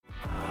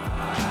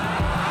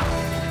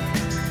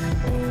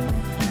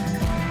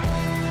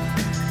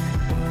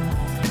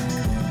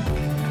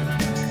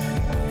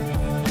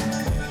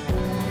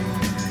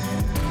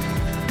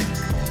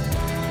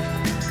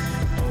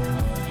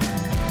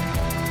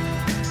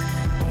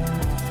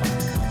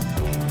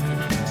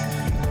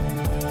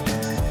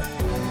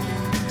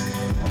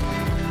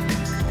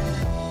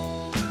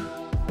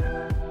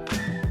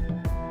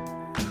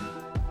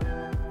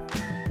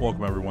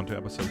Welcome everyone to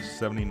episode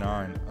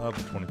 79 of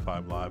the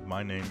 25 Live.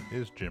 My name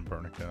is Jim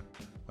Bernica.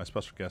 My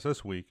special guest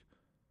this week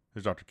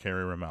is Dr.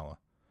 Carrie Ramella.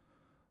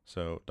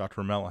 So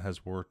Dr. Ramella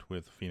has worked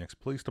with Phoenix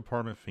Police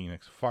Department,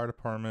 Phoenix Fire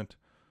Department,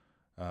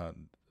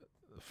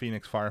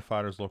 Phoenix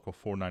Firefighters Local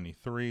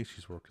 493.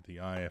 She's worked at the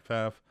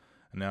IFF,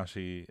 and now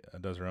she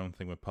does her own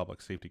thing with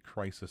Public Safety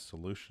Crisis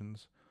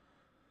Solutions.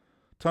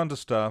 Tons of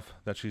stuff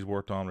that she's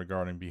worked on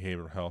regarding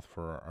behavioral health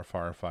for our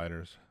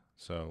firefighters.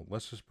 So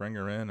let's just bring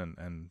her in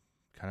and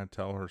kind of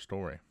tell her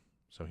story.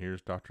 So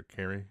here's Dr.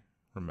 Carrie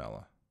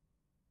Ramella.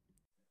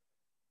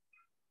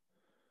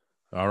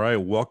 All right,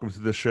 welcome to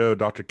the show,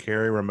 Dr.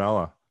 Carrie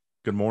Ramella.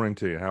 Good morning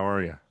to you. How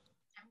are you?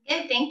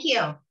 I'm good, thank you.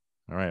 All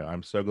right,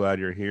 I'm so glad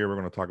you're here. We're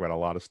going to talk about a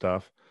lot of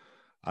stuff.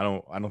 I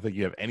don't think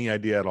you have any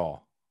idea at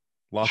all.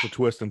 Lots of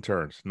twists and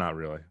turns. Not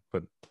really,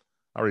 but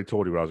I already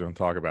told you what I was going to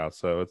talk about,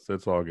 so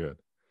it's all good.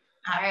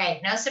 All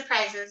right, no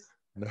surprises.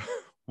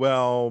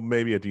 Well,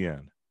 maybe at the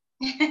end,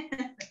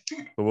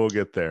 but we'll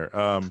get there.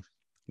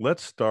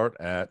 Let's start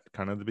at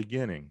kind of the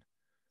beginning.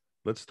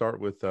 Let's start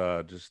with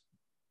just,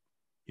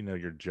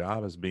 your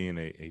job as being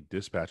a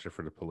dispatcher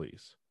for the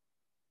police.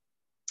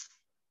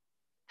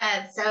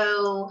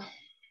 So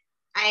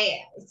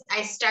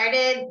I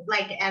started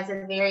like as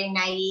a very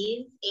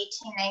naive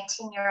 18,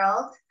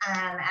 19-year-old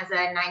as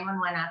a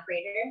 911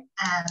 operator,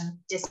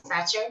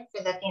 dispatcher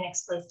for the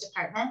Phoenix Police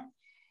Department.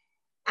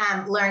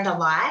 Learned a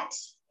lot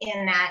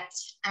in that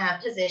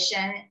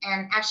position.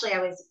 And actually, I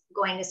was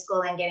going to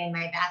school and getting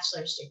my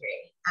bachelor's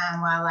degree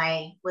while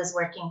I was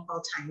working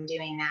full-time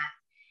doing that.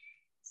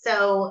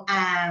 So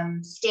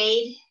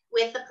stayed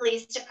with the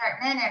police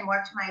department and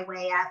worked my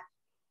way up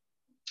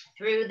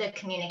through the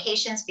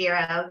communications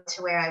bureau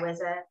to where I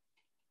was a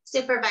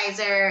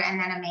supervisor and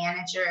then a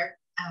manager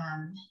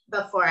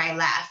before I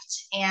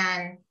left.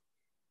 And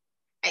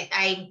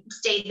I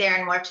stayed there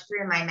and worked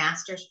through my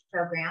master's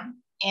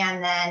program.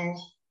 And then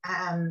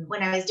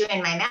when I was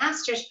doing my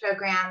master's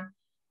program,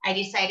 I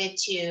decided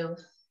to,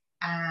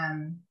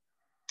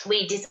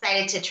 we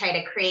decided to try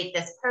to create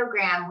this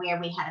program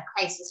where we had a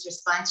crisis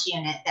response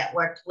unit that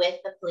worked with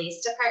the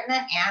police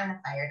department and the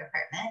fire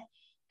department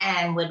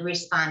and would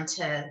respond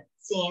to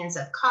scenes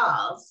of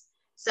calls.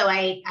 So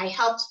I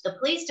helped the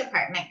police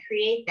department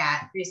create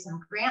that through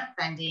some grant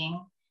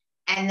funding,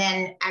 and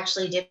then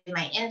actually did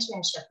my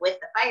internship with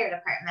the fire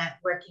department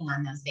working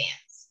on those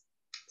vans.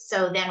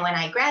 So then when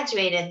I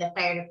graduated, the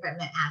fire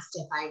department asked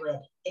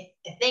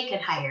if they could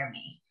hire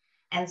me.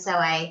 And so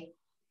I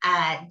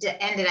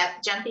ended up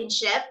jumping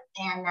ship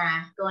and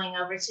going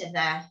over to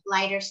the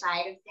lighter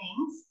side of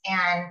things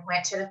and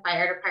went to the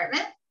fire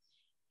department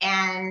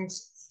and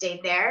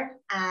stayed there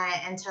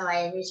until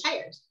I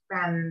retired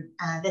from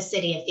the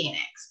city of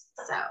Phoenix.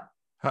 So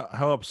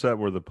how upset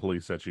were the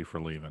police at you for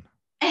leaving?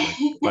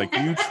 Like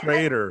you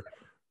traitor,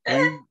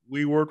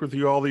 we worked with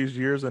you all these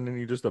years and then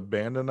you just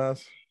abandoned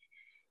us?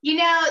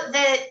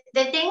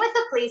 The thing with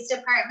the police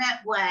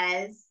department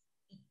was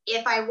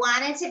if I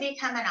wanted to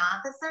become an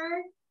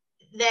officer,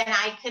 then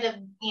I could have,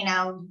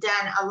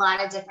 done a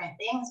lot of different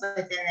things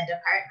within the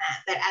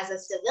department. But as a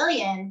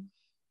civilian,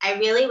 I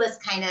really was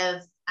kind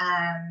of,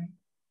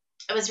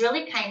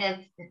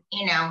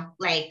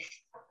 like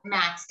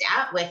maxed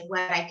out with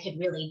what I could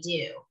really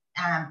do,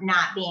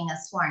 not being a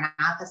sworn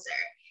officer.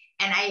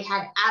 And I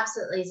had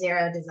absolutely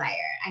zero desire.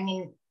 I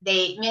mean,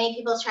 many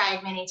people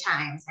tried many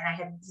times, and I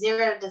had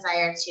zero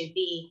desire to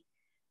be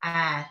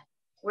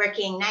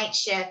working night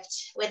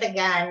shift with a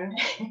gun,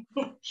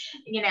 in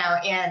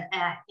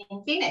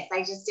Phoenix.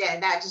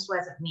 That just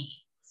wasn't me.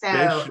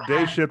 So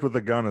day shift with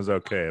a gun is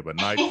okay, but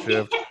night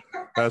shift,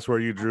 that's where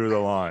you drew the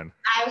line.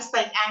 I was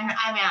like, I'm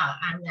out.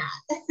 I'm not.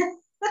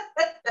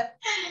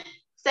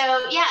 So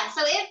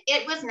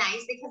it was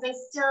nice because I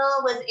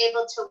still was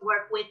able to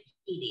work with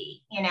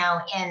PD,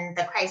 in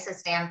the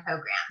crisis van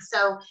program.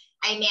 So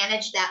I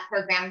managed that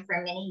program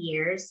for many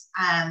years.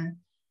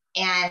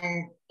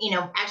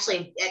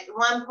 Actually at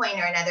one point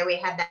or another, we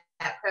had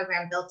that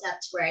program built up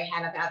to where I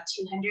had about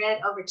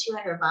over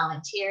 200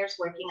 volunteers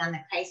working on the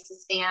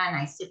crisis van.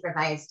 I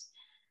supervised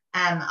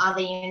all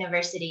the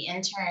university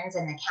interns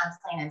and the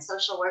counseling and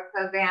social work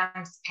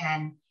programs.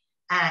 And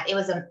it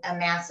was a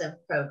massive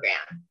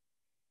program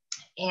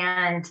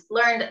and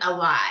learned a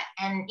lot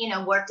and,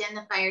 worked in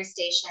the fire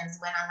stations,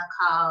 went on the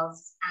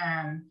calls.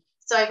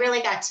 So I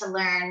really got to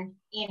learn,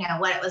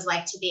 what it was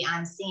like to be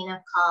on scene of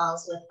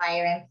calls with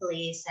fire and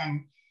police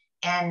and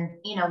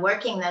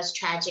working those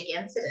tragic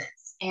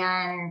incidents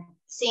and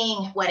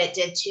seeing what it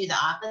did to the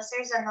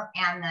officers and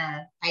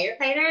the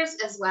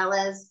firefighters, as well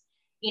as,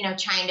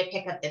 trying to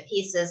pick up the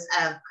pieces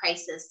of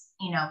crisis,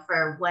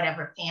 for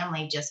whatever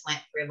family just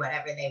went through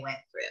whatever they went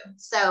through.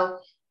 So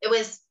it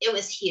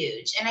was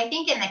huge. And I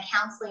think in the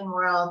counseling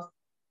world,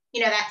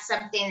 that's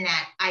something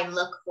that I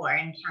look for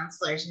in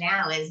counselors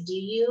now is, do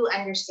you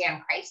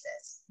understand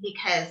crisis?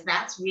 Because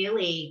that's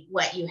really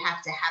what you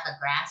have to have a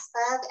grasp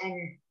of.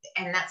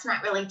 And that's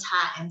not really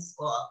taught in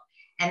school.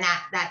 And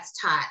that's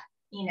taught,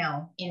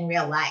 in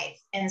real life.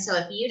 And so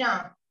if you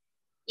don't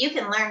you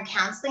can learn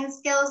counseling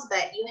skills,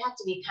 but you have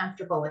to be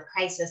comfortable with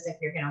crisis if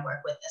you're going to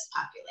work with this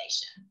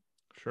population.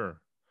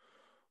 Sure.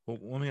 Well,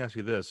 let me ask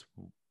you this.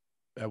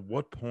 At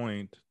what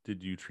point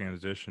did you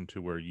transition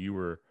to where you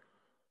were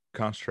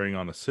concentrating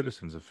on the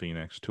citizens of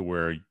Phoenix to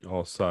where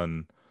all of a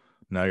sudden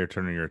now you're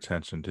turning your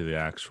attention to the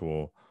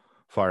actual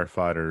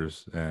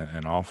firefighters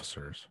and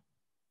officers?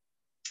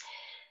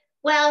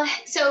 Well,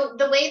 so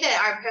the way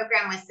that our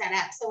program was set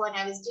up, so when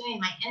I was doing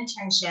my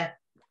internship,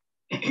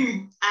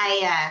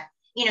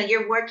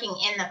 you're working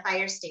in the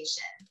fire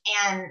station.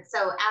 And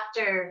so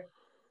after,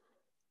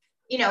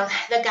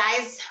 the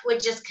guys would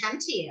just come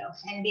to you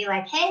and be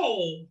like,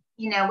 hey,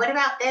 what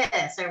about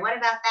this? Or what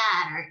about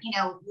that?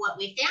 Or, what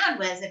we found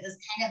was it was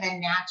kind of a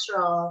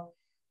natural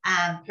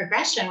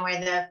progression where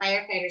the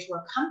firefighters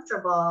were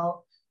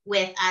comfortable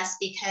with us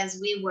because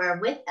we were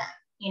with them,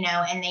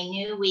 and they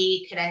knew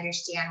we could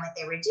understand what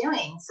they were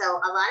doing. So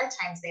a lot of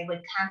times they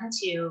would come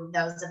to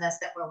those of us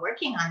that were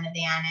working on the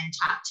van and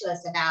talk to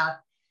us about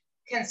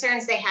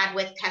concerns they had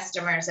with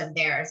customers of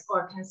theirs,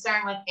 or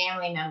concern with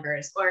family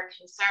members, or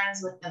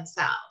concerns with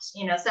themselves.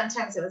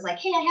 Sometimes it was like,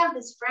 hey, I have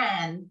this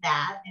friend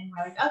that, and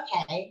we're like,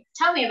 okay,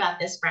 tell me about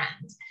this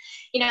friend.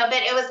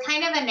 But it was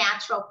kind of a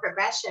natural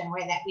progression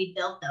where that we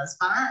built those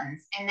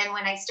bonds. And then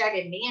when I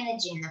started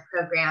managing the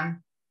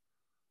program,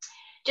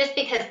 just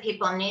because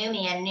people knew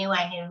me and knew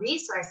I knew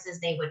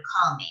resources, they would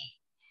call me.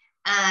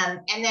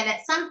 And then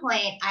at some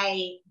point,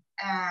 I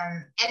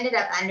ended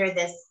up under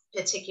this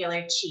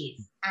particular chief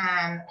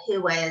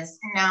who was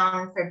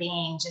known for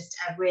being just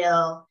a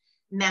real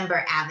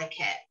member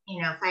advocate,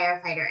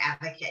 firefighter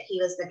advocate.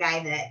 He was the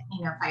guy that,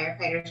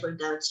 firefighters would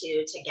go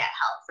to get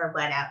help for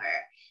whatever.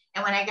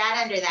 And when I got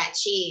under that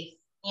chief,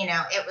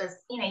 it was,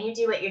 you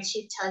do what your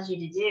chief tells you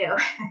to do.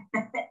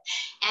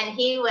 And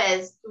he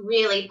was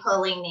really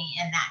pulling me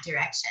in that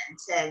direction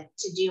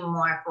to do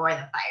more for the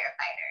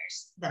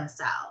firefighters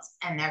themselves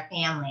and their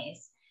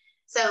families.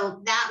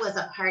 So that was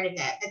a part of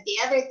it. But the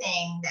other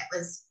thing that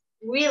was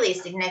really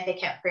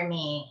significant for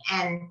me,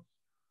 and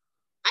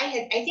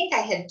I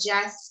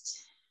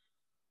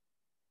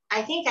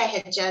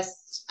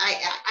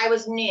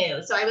was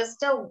new. So I was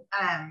still,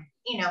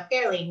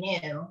 fairly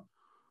new.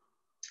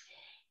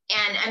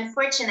 And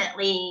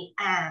unfortunately,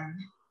 I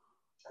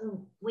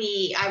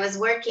was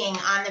working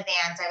on the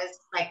vans. I was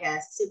like a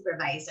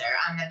supervisor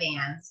on the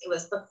vans. It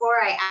was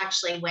before I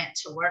actually went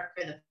to work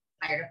for the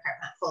fire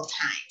department full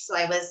time. So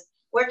I was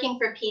working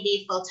for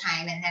PD full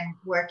time and then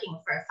working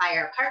for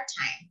fire part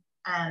time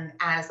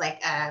as like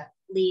a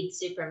lead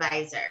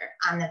supervisor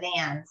on the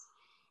vans.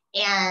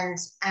 And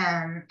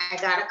I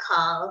got a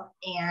call,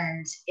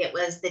 and it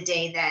was the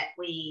day that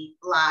we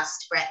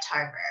lost Brett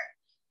Tarver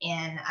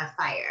in a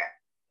fire.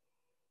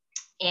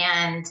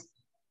 And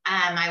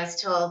I was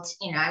told,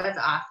 I was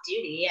off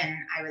duty, and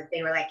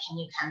they were like, can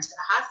you come to the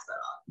hospital?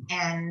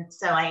 And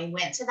so I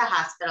went to the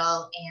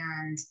hospital,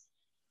 and,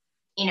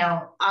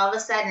 all of a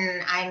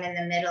sudden I'm in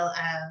the middle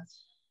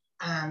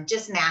of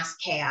just mass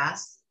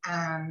chaos.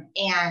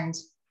 And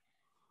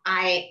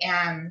I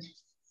am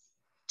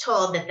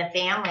told that the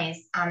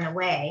family's on the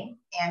way,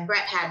 and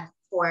Brett had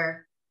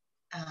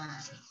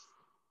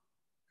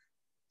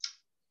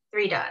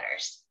three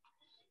daughters,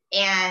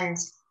 and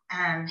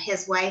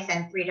his wife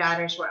and three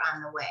daughters were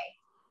on the way.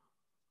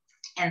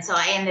 And so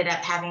I ended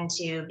up having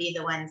to be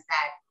the ones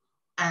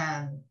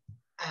that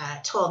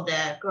told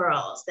the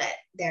girls that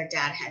their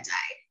dad had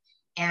died,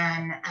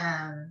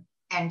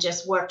 and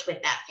just worked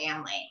with that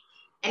family.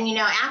 And,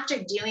 after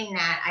doing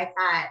that, I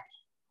thought,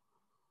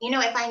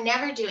 if I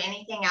never do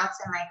anything else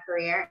in my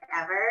career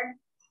ever,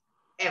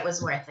 it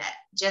was worth it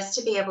just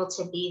to be able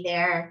to be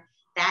there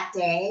that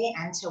day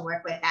and to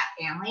work with that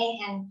family.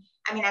 And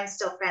I mean, I'm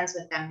still friends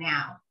with them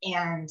now.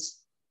 And,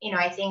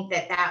 I think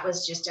that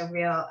was just a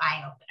real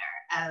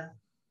eye-opener of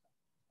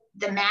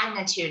the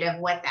magnitude of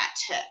what that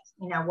took,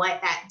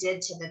 what that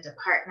did to the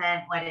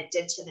department, what it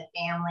did to the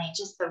family,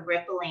 just the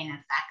rippling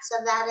effects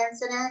of that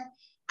incident.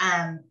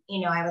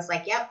 I was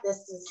like, yep,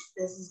 this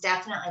is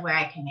definitely where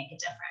I can make a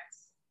difference.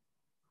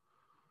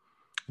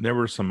 There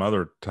were some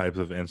other types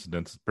of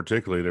incidents,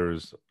 particularly there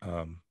was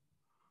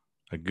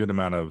a good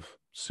amount of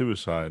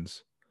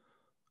suicides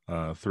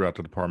throughout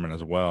the department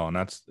as well. And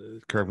that's,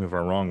 correct me if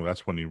I'm wrong, but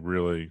that's when you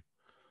really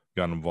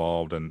got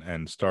involved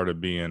and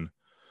started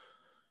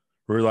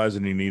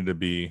realizing you needed to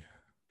be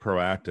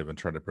proactive and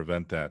try to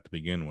prevent that to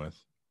begin with.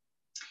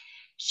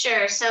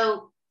 Sure.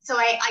 So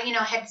I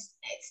had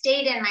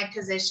stayed in my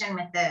position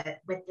with the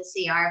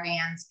CR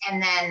vans,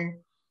 and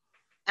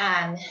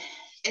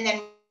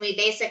then we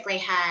basically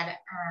had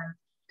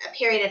a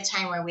period of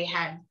time where we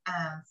had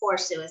 4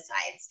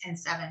 suicides in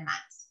 7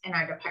 months in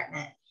our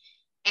department.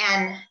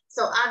 And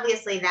so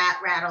obviously that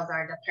rattled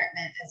our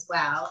department as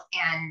well,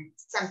 and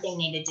something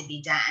needed to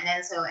be done.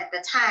 And so at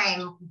the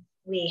time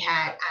we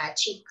had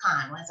Chief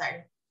Khan was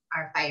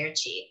our fire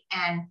chief.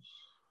 And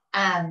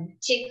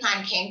Chief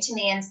Khan came to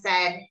me and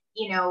said,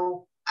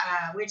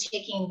 we're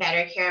taking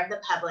better care of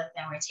the public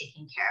than we're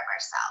taking care of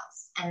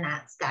ourselves. And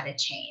that's got to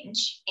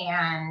change.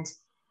 And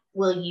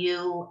will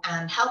you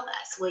help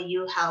us? Will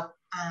you help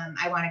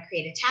I want to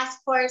create a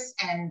task force,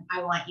 and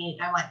I want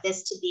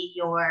this to be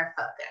your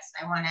focus.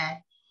 I want to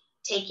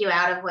take you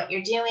out of what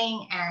you're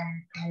doing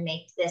and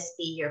make this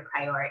be your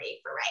priority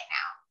for right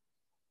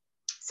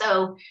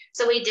now.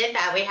 So we did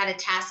that. We had a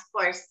task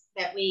force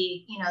that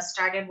we,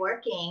 started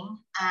working,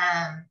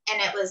 and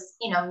it was,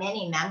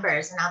 many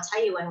members. And I'll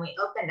tell you, when we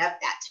opened up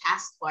that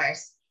task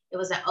force, it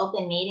was an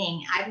open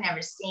meeting. I've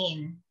never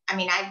seen. I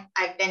mean,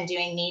 I've been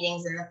doing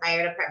meetings in the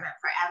fire department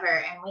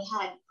forever, and we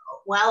had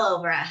well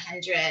over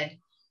 100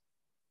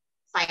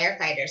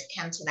 firefighters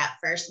come to that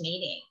first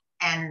meeting,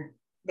 and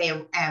they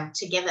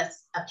to give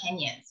us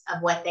opinions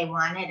of what they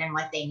wanted and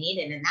what they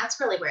needed. And that's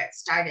really where it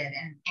started.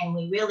 And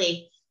we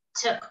really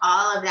took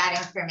all of that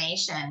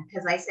information,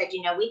 because I said,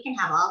 we can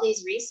have all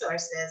these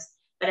resources,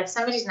 but if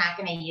somebody's not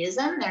going to use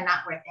them, they're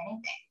not worth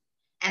anything.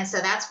 And so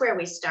that's where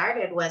we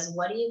started, was,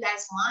 what do you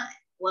guys want?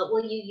 What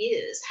will you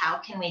use? How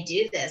can we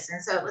do this?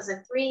 And so it was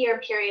a 3-year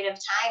period of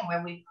time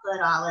where we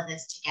put all of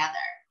this together,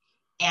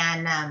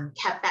 and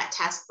kept that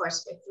task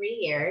force for 3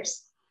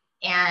 years.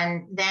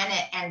 And then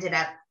it ended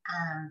up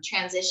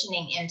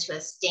transitioning into a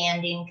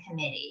standing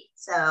committee.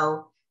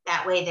 So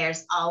that way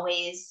there's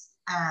always,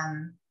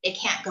 it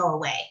can't go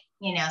away,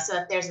 so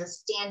if there's a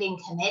standing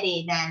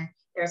committee, then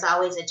there's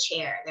always a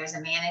chair. There's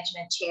a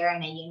management chair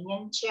and a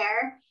union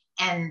chair.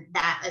 And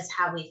that is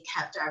how we've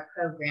kept our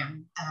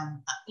program,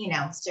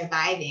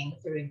 surviving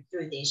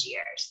through these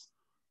years.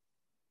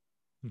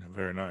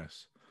 Very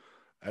nice.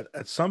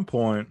 At some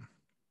point,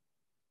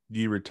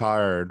 you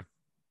retired,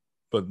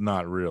 but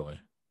not really.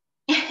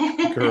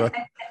 Correct.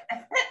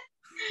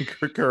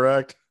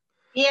 Correct.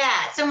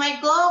 Yeah. So my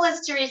goal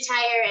was to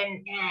retire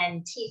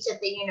and teach at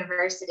the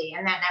university,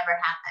 and that never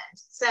happened.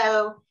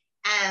 So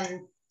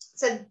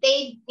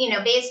they,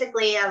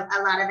 basically a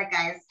lot of the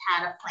guys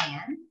had a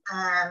plan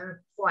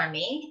for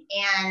me,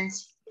 and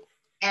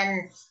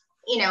in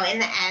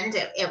the end,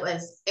 it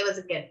was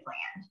a good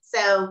plan.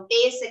 So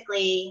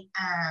basically,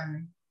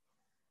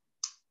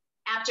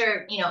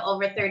 after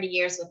over 30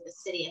 years with the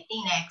city of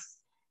Phoenix,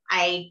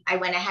 I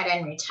went ahead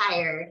and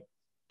retired,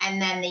 and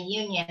then the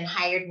union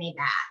hired me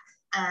back.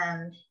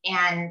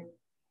 And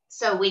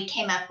so we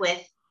came up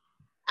with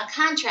a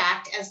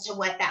contract as to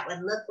what that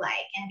would look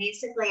like. And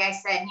basically I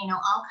said,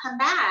 I'll come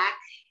back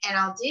and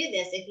I'll do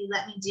this if you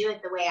let me do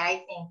it the way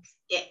I think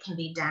it can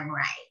be done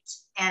right.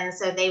 And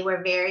so they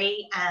were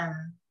very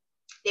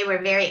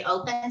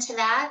open to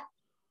that.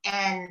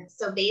 And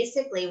so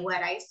basically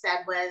what I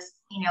said was,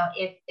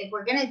 if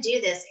we're going to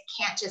do this, it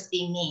can't just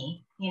be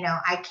me.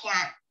 I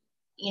can't,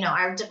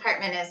 our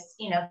department is,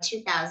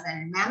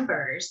 2,000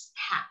 members,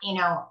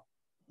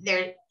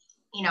 there,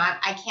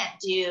 I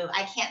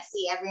can't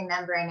see every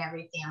member and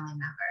every family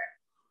member.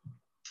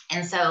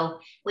 And so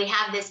we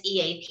have this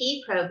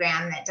EAP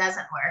program that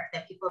doesn't work,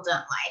 that people don't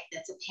like,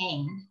 that's a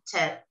pain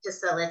to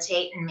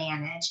facilitate and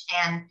manage.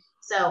 And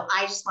so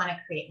I just want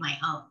to create my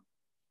own.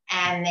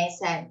 And they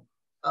said,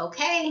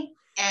 okay.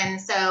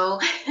 And so,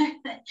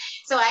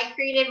 so I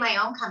created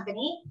my own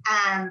company,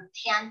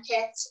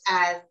 handpicked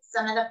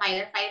some of the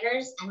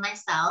firefighters and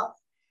myself.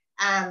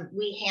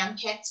 We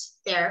handpicked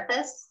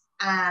therapists,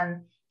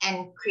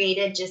 and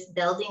created just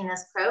building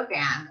this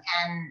program.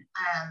 And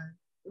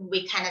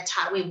we kind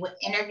of we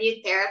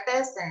interviewed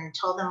therapists and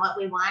told them what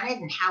we wanted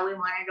and how we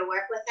wanted to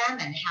work with them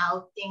and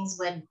how things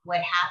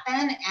would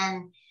happen.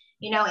 And,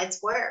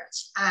 it's worked.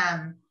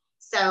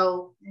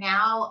 So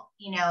now,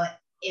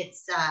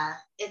 it's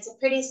a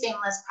pretty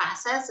seamless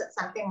process. It's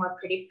something we're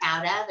pretty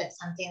proud of. It's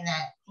something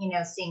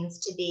that, seems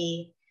to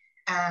be,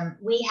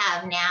 we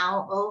have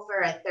now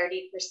over a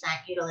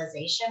 30%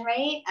 utilization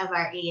rate of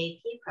our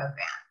EAP program.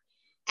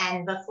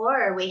 And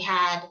before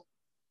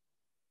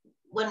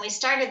when we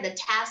started the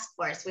task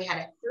force, we had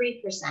a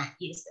 3%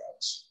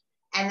 usage.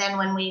 And then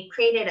when we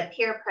created a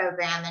peer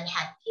program and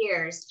had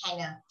peers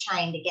kind of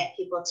trying to get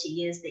people to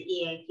use the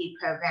EAP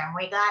program,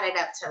 we got it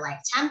up to like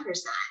 10%.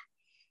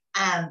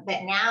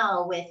 But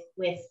now with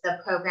the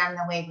program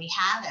the way we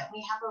have it,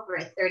 we have over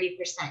a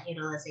 30%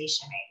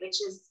 utilization rate, which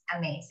is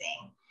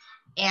amazing.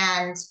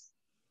 And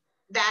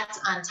that's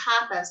on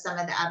top of some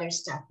of the other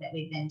stuff that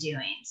we've been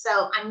doing.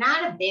 So I'm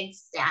not a big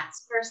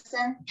stats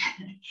person.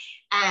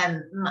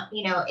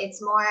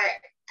 It's more,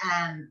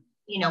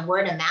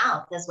 word of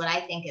mouth is what I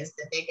think is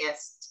the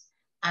biggest,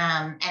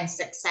 and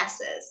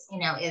successes,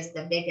 is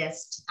the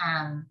biggest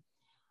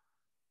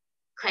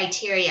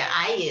criteria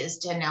I use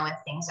to know if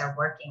things are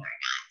working or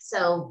not.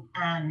 So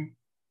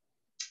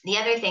the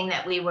other thing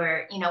that we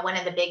were, one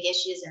of the big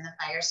issues in the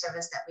fire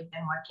service that we've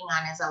been working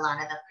on is a lot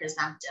of the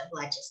presumptive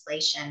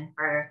legislation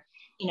for,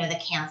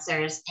 the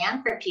cancers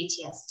and for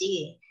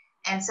PTSD.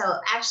 And so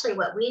actually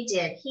what we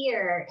did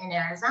here in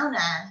Arizona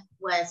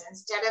was,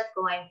 instead of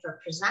going for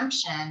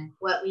presumption,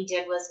 what we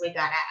did was we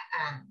got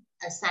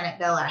a Senate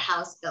bill or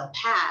House bill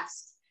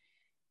passed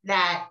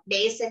that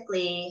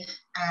basically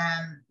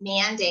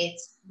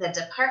mandates the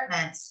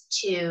departments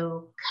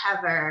to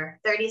cover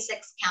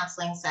 36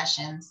 counseling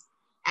sessions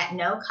at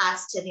no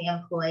cost to the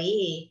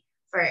employee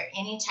for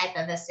any type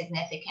of a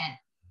significant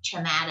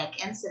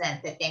traumatic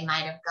incident that they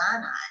might have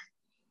gone on.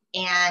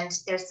 And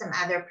there's some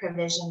other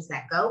provisions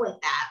that go with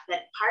that.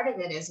 But part of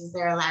it is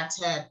they're allowed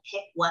to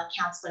pick what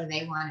counselor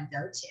they want to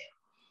go to.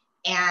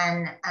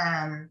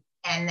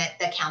 And that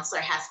the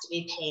counselor has to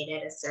be paid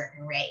at a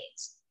certain rate.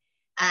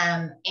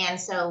 And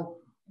so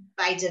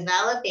by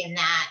developing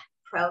that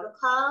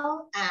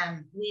protocol,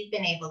 we've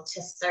been able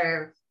to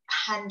serve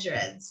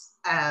hundreds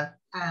of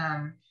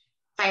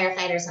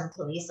firefighters and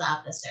police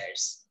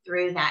officers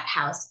through that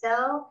House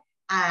bill,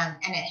 and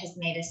it has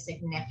made a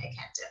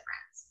significant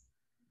difference.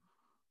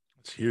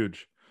 It's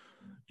huge.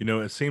 You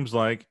know, it seems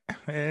like,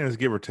 and it's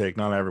give or take,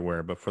 not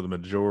everywhere, but for the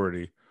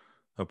majority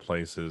of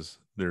places,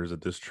 there's a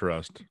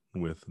distrust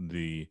with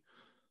the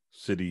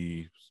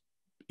city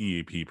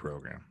EAP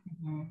program.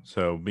 Mm-hmm.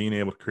 So being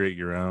able to create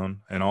your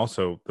own, and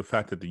also the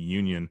fact that the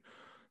union,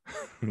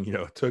 you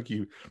know, took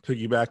you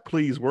back,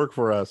 please work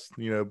for us,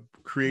 you know,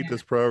 create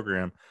this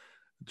program,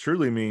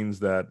 truly means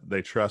that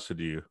they trusted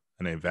you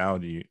and they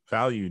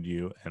valued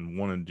you and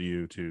wanted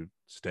you to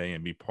stay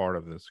and be part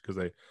of this, because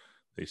they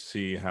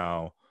see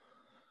how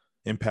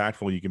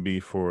impactful you can be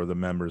for the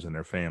members and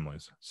their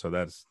families. So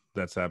that's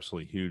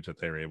absolutely huge that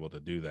they were able to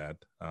do that.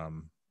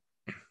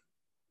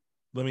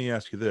 Let me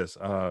ask you this.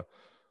 I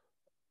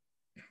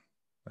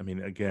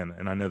mean, again,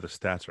 and I know the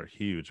stats are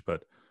huge,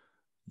 but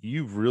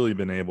you've really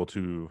been able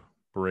to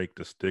break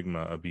the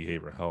stigma of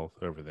behavioral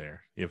health over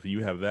there. If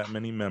you have that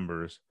many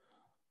members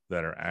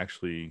that are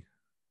actually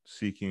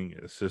seeking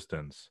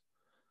assistance,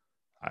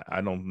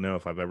 I don't know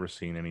if I've ever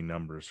seen any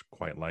numbers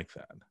quite like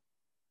that.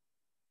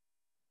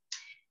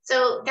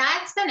 So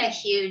that's been a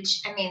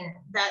huge, I mean,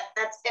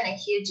 that's been a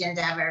huge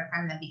endeavor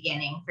from the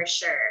beginning, for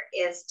sure,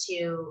 is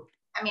to,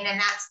 I mean,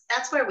 and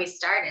that's where we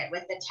started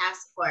with the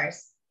task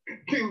force.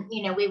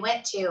 You know, we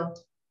went to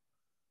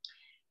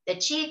the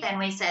chief and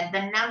we said,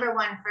 the number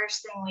one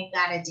first thing we've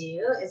got to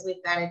do is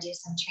we've got to do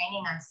some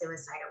training on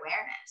suicide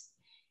awareness.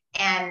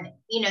 And,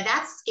 you know,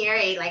 that's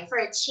scary. Like for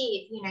a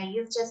chief, you know,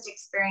 you've just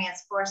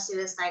experienced 4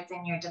 suicides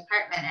in your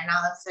department, and all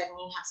of a sudden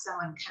you have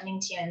someone coming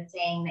to you and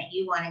saying that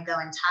you want to go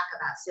and talk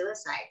about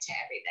suicide to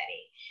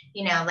everybody.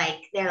 You know,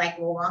 like they're like,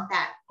 well, won't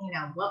that, you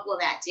know, what will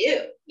that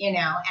do? You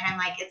know, and I'm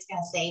like, it's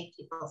going to save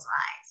people's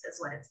lives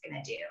is what it's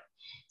going to do.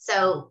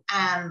 So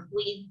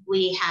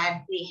we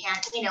had,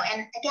 you know,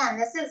 and again,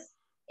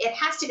 it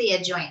has to be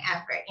a joint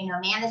effort. You know,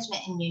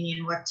 management and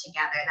union work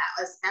together.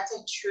 That's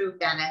a true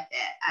benefit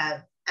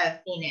of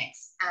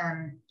Phoenix,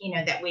 you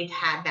know, that we've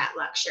had that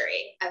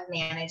luxury of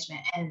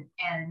management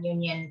and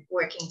union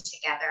working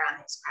together on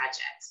these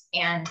projects.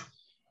 And,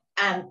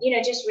 you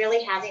know, just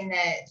really having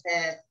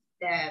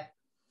the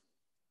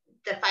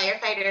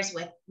firefighters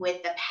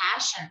with the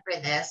passion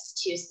for this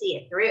to see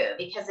it through,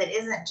 because it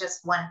isn't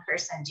just one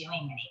person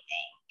doing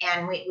anything.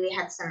 And we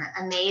had some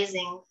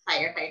amazing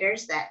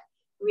firefighters that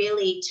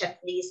really took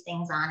these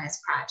things on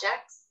as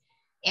projects.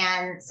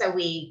 And so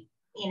we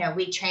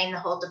train the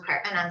whole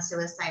department on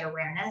suicide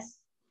awareness.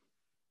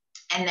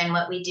 And then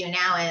what we do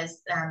now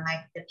is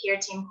the peer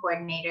team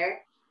coordinator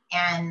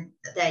and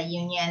the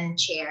union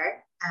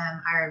chair,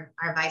 our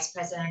vice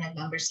president of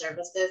member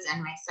services,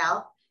 and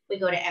myself, we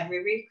go to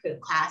every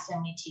recruit class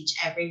and we teach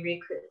every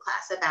recruit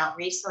class about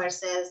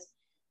resources,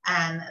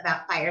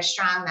 about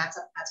FireStrong, that's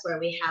where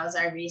we house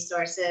our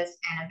resources,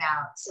 and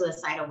about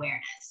suicide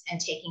awareness and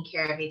taking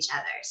care of each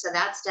other. So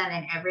that's done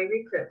in every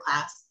recruit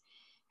class.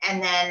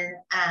 And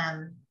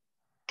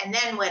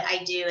then what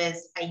I do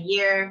is a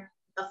year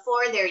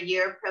before their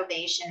year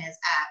probation is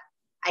up,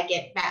 I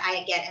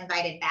get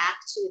invited back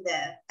to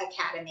the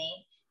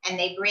academy, and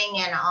they bring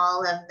in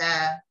all of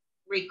the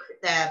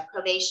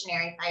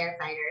probationary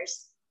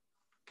firefighters.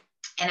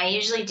 And I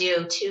usually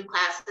do 2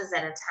 classes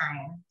at a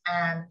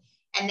time.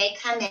 And they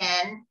come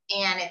in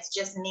and it's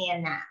just me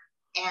and them.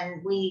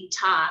 And we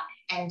talk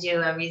and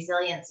do a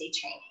resiliency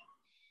training.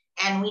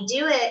 And we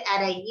do it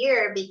at a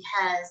year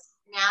because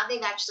now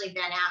they've actually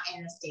been out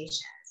in the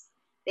stations.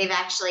 They've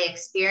actually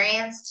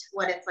experienced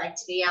what it's like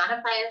to be on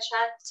a fire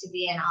truck, to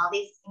be in all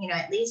these, you know,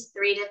 at least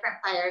 3 different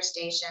fire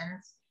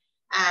stations,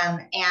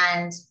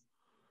 and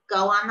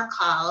go on the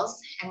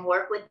calls and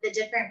work with the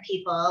different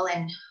people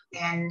and,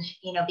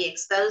 you know, be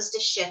exposed to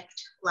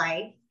shift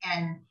life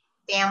and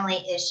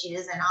family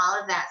issues and all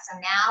of that. So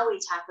now we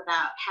talk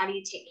about how do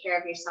you take care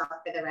of yourself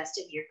for the rest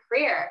of your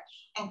career?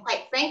 And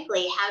quite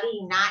frankly, how do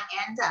you not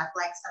end up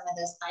like some of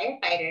those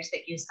firefighters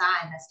that you saw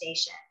in the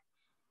station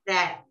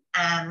that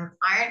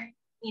aren't,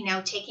 you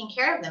know, taking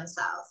care of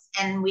themselves?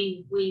 And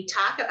we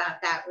talk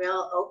about that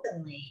real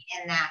openly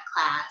in that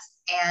class.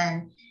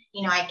 And,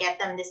 you know, I get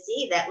them to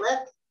see that,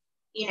 look,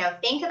 you know,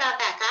 think about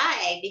that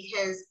guy,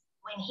 because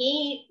when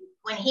he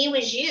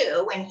was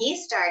you, when he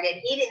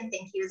started, he didn't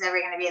think he was ever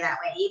going to be that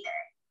way either.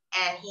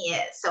 And he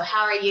is. So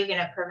how are you going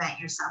to prevent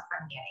yourself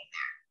from getting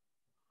there?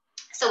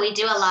 So we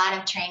do a lot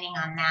of training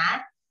on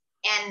that.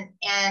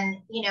 And,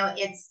 you know,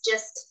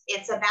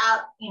 it's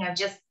about, you know,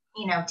 just,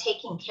 you know,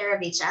 taking care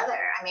of each other.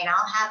 I mean,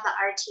 I'll have the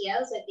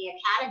RTOs at the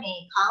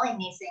academy calling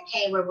me saying,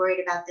 hey, we're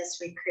worried about this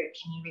recruit.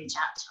 Can you reach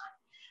out to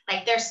him?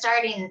 Like they're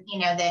starting, you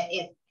know,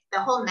 the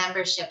whole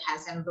membership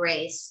has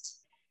embraced,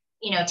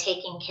 you know,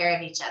 taking care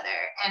of each other.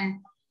 And,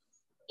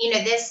 you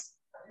know, this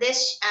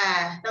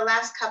the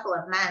last couple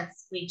of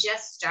months, we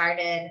just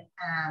started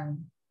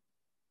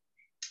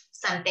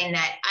something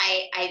that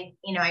I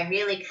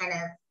really kind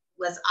of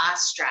was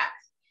awestruck.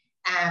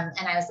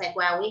 And I was like,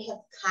 wow, we have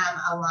come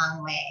a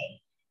long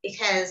way,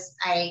 because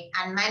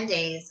on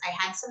Mondays, I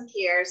had some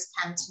peers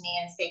come to me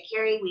and say,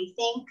 Carrie, we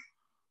think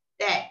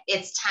that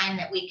it's time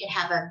that we could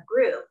have a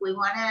group.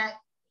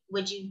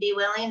 Would you be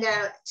willing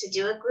to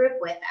do a group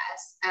with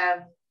us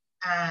of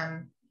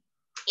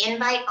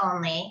invite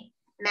only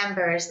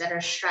members that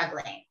are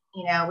struggling?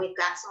 We've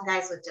got some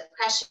guys with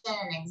depression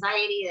and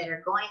anxiety that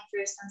are going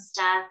through some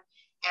stuff,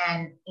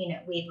 and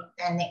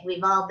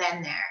we've all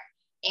been there,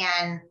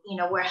 and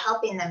we're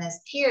helping them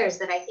as peers,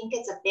 but I think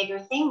it's a bigger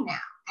thing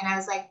now. And I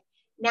was like,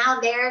 now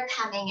they're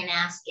coming and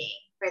asking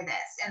for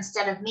this,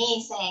 instead of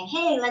me saying,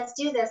 hey, let's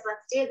do this,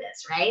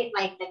 right?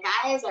 Like, the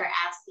guys are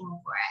asking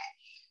for it.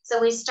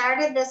 So we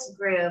started this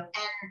group,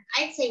 and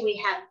I'd say we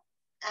have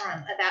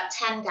about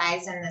 10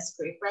 guys in this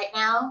group right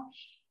now,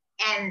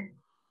 and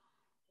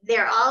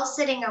they're all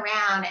sitting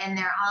around and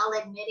they're all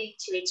admitting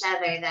to each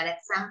other that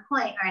at some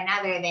point or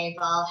another, they've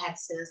all had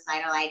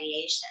suicidal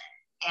ideation.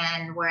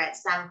 And we're at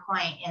some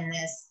point in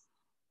this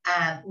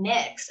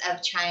mix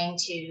of trying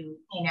to,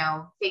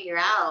 figure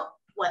out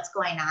what's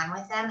going on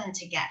with them and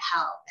to get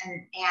help.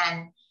 And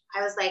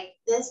I was like,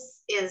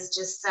 this is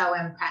just so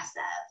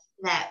impressive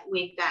that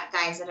we've got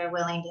guys that are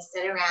willing to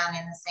sit around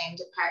in the same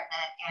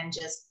department and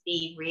just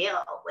be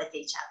real with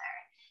each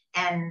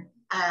other. And,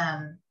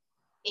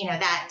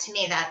 that, to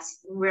me, that's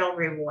real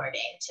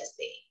rewarding to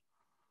see.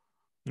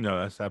 No,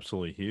 that's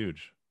absolutely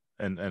huge.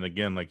 And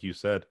again, like you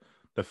said,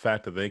 the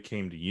fact that they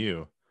came to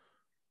you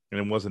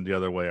and it wasn't the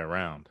other way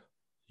around.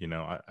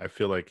 I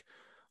feel like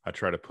I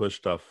try to push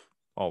stuff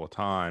all the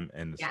time,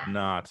 and it's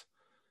not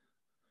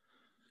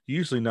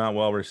usually not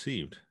well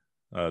received.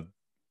 I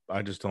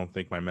just don't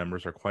think my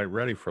members are quite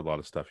ready for a lot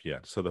of stuff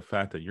yet. So the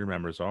fact that your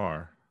members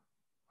are,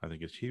 I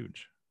think it's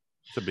huge.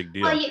 It's a big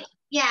deal. Well,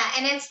 yeah,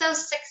 and it's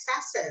those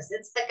successes.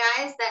 It's the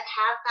guys that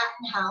have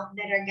gotten help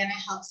that are going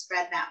to help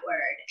spread that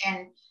word.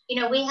 And,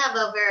 we have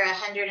over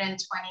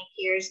 120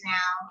 peers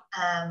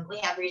now. We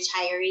have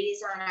retirees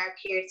on our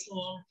peer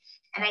team.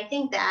 And I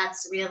think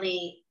that's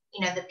really,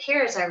 the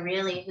peers are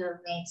really who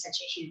have made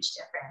such a huge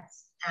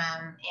difference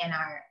in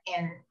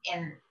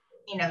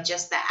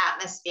just the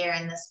atmosphere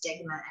and the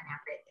stigma and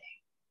everything.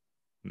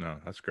 No,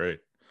 that's great.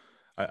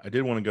 I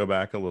did want to go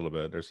back a little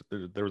bit.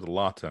 There was a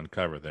lot to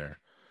uncover there.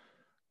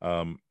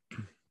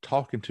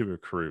 Talking to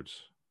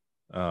recruits,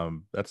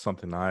 that's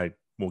something I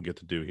will get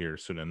to do here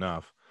soon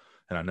enough.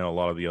 And I know a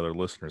lot of the other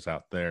listeners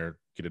out there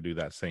get to do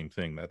that same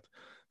thing.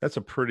 That's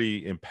a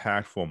pretty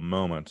impactful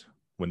moment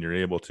when you're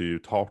able to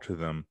talk to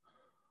them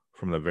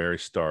from the very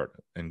start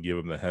and give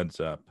them the heads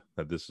up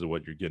that this is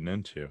what you're getting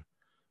into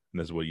and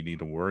this is what you need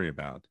to worry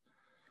about.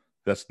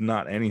 That's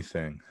not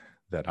anything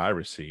that I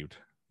received,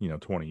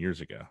 20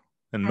 years ago.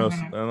 And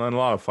and a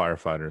lot of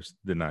firefighters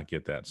did not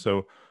get that.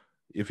 So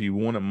if you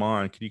wouldn't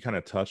mind, could you kind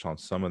of touch on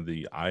some of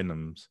the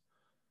items,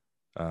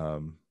 I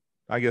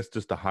guess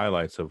just the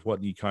highlights of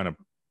what you kind of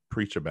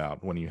preach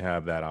about when you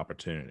have that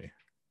opportunity?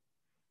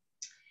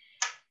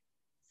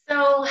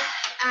 So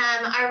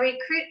our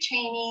recruit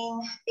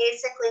training,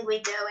 basically we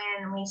go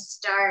in and we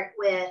start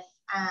with,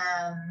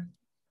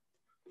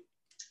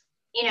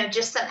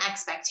 just some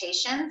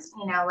expectations,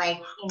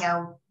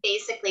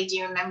 basically, do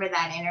you remember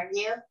that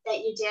interview that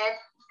you did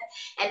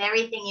and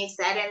everything you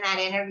said in that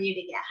interview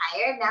to get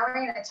hired? Now we're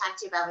going to talk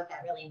to you about what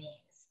that really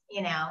means,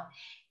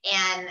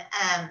 And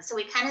so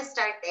we kind of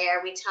start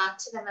there. We talk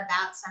to them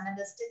about some of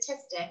the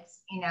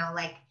statistics,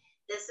 like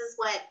this is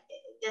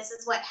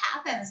what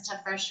happens to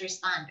first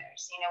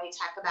responders. We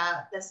talk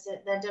about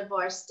the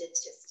divorce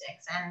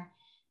statistics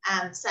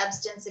and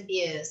substance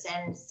abuse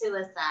and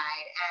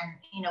suicide. And,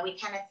 we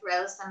kind of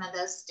throw some of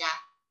those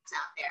stats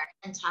out there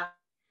and talk.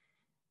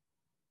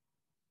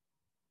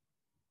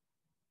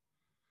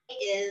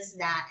 Is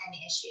that an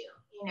issue?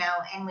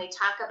 And we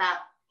talk about,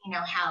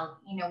 how,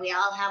 we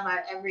all have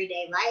our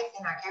everyday life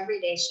and our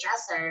everyday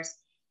stressors,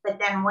 but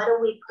then what do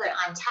we put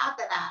on top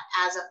of that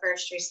as a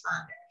first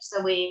responder?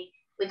 So we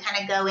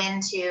kind of go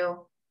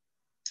into,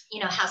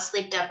 how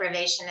sleep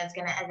deprivation is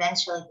going to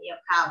eventually be a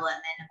problem,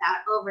 and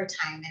about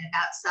overtime and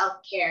about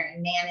self-care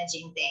and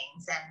managing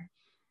things.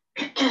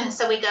 And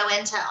so we go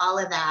into all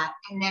of that,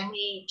 and then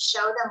we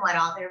show them what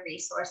all their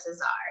resources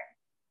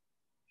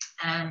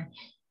are.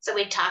 So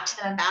we talk to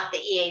them about the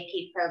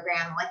EAP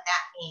program, what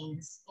that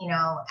means,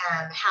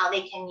 how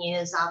they can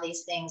use all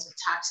these things. We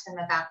talk to them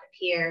about the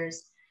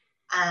peers.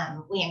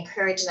 We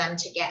encourage them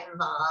to get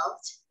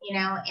involved,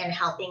 in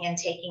helping and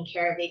taking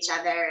care of each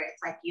other.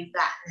 It's like, you've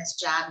gotten this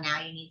job, now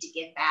you need to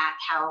give back.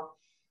 How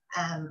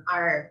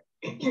our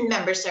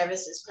member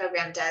services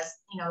program does,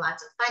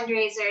 lots of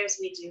fundraisers.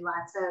 We do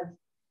lots of,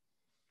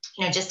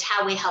 just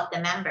how we help the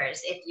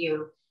members. If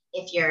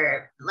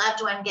your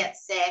loved one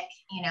gets sick,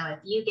 if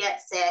you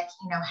get sick,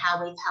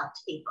 how we've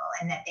helped people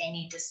and that they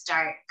need to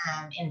start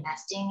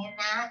investing in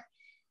that.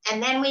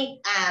 And then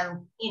we,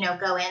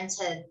 go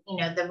into,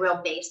 the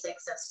real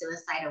basics of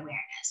suicide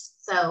awareness.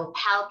 So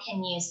how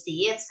can you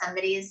see if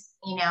somebody's,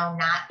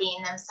 not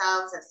being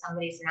themselves, if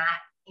somebody's not,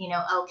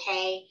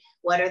 okay?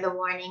 What are the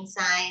warning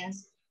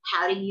signs?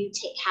 How do you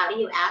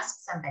ask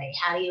somebody?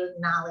 How do you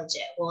acknowledge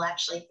it? We'll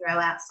actually throw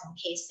out some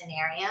case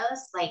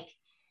scenarios like,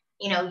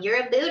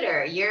 you're a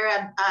booter, you're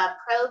a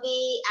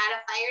probie at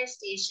a fire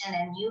station,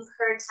 and you've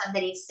heard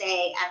somebody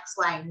say X,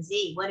 Y, and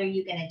Z. What are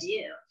you going to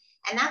do?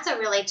 And that's a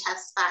really tough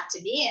spot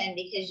to be in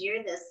because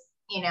you're this,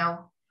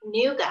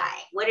 new guy.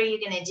 What are you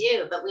going to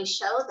do? But we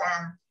show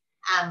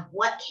them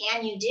what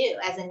can you do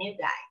as a new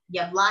guy.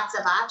 You have lots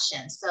of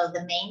options. So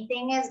the main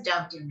thing is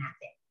don't do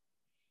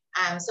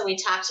nothing. So we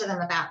talk to them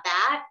about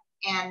that.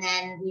 And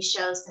then we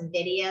show some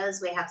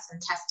videos. We have some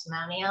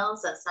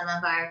testimonials of some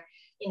of our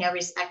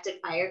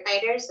respected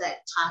firefighters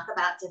that talk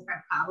about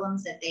different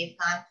problems that they've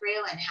gone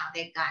through and how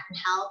they've gotten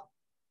help.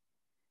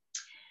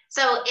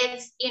 So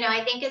it's,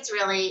 I think it's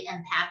really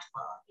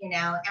impactful,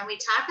 and we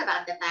talk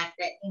about the fact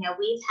that,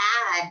 we've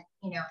had,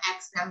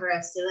 X number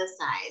of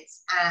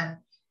suicides.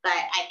 But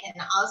I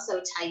can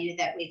also tell you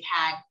that we've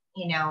had,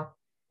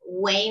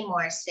 way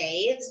more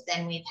saves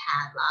than we've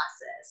had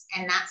losses.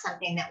 And that's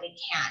something that we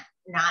can't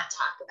not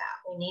talk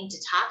about. We need to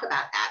talk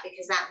about that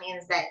because that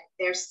means that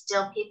there's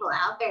still people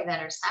out there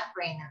that are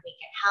suffering that we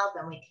can help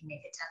and we can make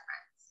a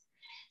difference.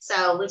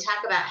 So we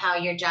talk about how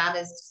your job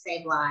is to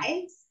save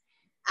lives.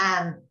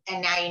 And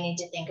now you need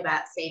to think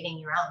about saving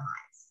your own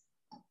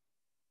lives.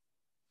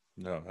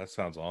 No, that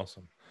sounds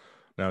awesome.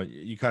 Now,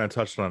 you kind of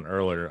touched on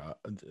earlier,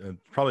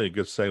 probably a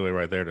good segue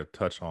right there to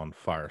touch on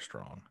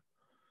FireStrong.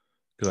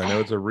 Because I know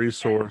it's a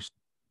resource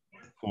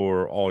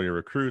for all your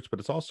recruits, but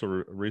it's also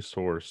a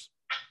resource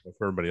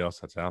for everybody else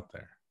that's out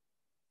there.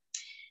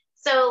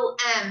 So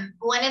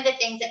one of the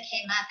things that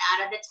came up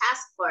out of the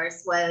task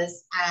force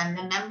was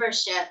the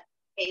membership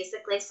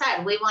basically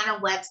said, we want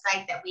a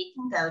website that we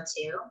can go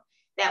to,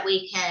 that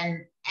we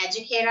can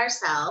educate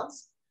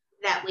ourselves,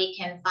 that we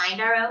can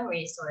find our own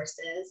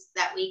resources,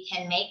 that we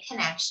can make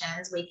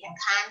connections, we can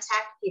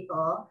contact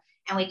people,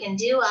 and we can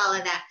do all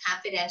of that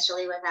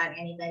confidentially without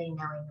anybody knowing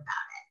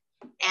about it.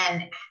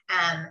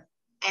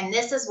 And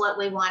this is what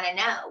we want to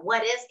know.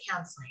 What is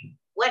counseling?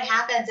 What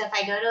happens if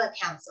I go to a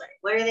counselor?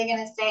 What are they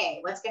going to say?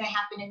 What's going to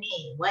happen to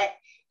me? What,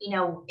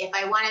 if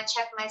I want to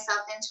check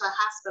myself into a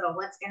hospital,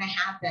 what's going to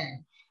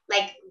happen?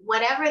 Like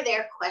whatever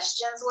their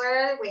questions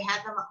were, we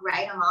had them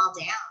write them all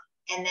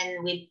down. And then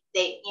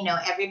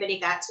everybody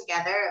got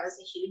together. It was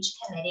a huge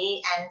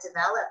committee and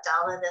developed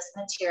all of this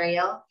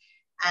material.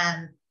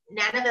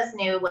 None of us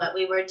knew what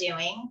we were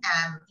doing.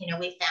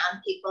 We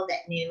found people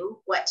that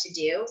knew what to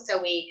do.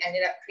 So we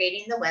ended up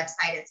creating the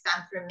website. It's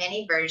gone through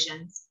many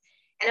versions.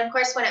 And of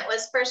course, when it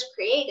was first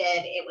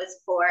created, it was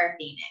for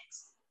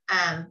Phoenix.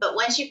 But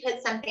once you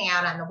put something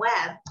out on the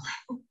web,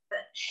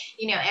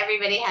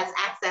 everybody has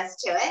access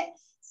to it.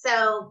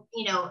 So,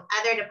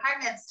 other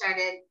departments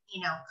started,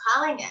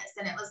 calling us,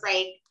 and it was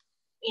like,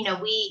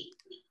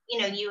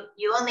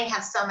 you only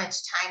have so much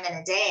time in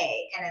a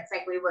day. And it's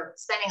like we were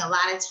spending a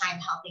lot of time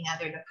helping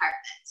other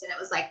departments. And it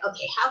was like,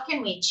 okay, how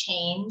can we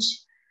change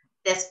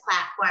this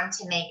platform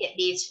to make it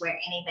be to where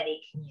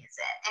anybody can use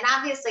it? And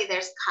obviously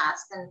there's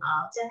costs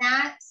involved in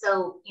that.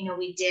 So,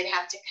 we did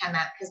have to come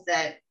up because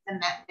the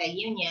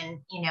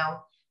union,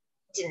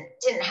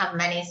 didn't have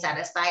money set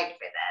aside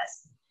for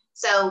this.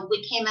 So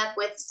we came up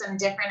with some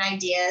different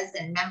ideas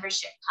and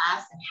membership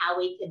costs and how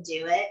we could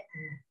do it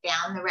and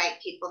found the right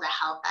people to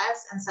help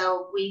us. And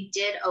so we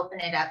did open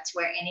it up to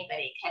where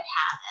anybody could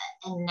have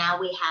it. And now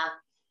we have,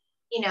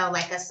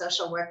 like a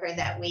social worker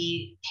that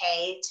we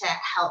pay to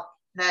help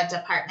the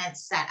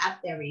departments set up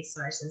their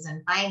resources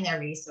and find their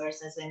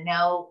resources and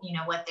know,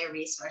 what their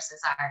resources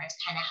are to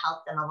kind of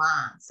help them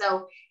along.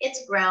 So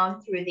it's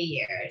grown through the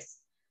years.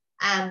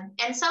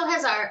 And so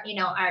has our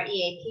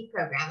EAP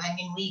program. I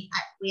mean,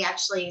 we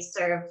actually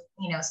serve,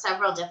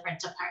 several different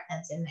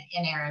departments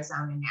in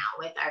Arizona now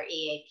with our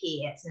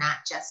EAP. It's not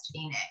just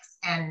Phoenix,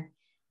 and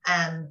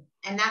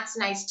that's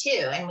nice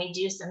too. And we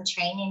do some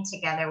training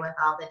together with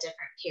all the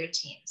different peer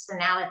teams. So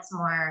now it's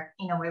more,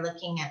 we're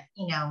looking at,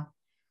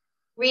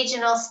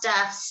 regional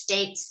stuff,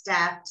 state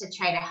stuff to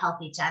try to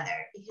help each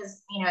other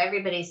because,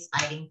 everybody's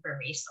fighting for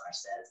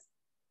resources.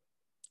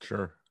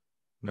 Sure.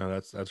 No,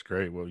 that's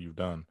great what you've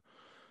done.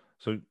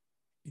 So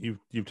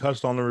you've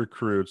touched on the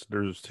recruits.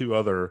 There's two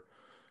other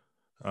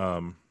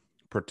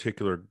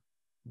particular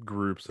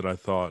groups that I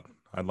thought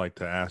I'd like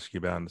to ask you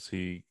about and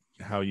see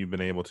how you've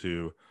been able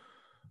to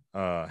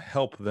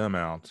help them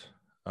out.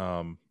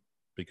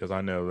 Because I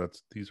know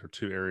these are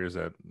two areas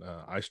that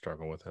I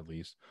struggle with at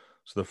least.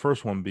 So the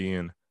first one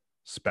being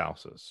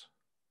spouses.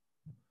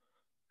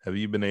 Have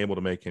you been able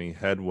to make any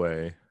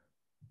headway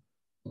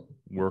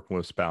working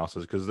with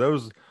spouses? Because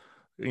those,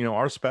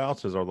 our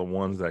spouses are the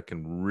ones that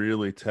can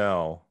really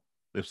tell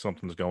if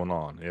something's going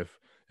on,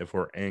 if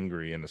we're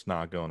angry and it's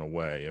not going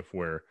away, if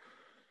we're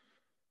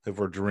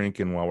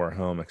drinking while we're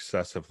home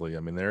excessively. I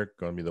mean, they're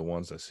going to be the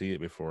ones that see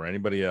it before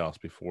anybody else,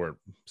 before it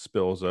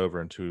spills over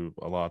into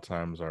a lot of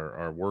times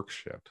our work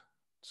shift.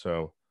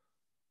 So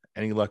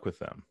Any luck with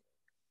them?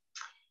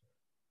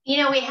 We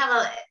have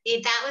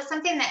that was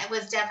something that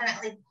was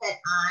definitely put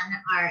on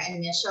our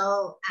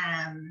initial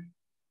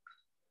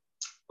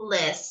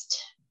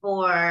list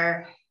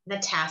for the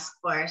task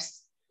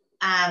force.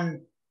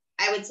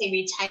 I would say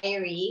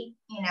retiree,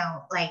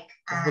 like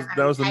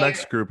that was the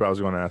next group I was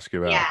going to ask you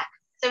about. Yeah.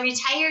 So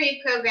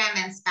retiree program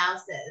and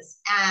spouses.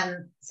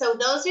 So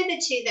those are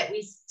the two that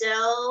we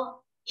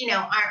still,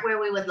 aren't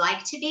where we would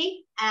like to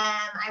be,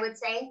 I would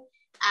say.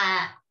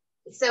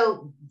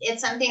 So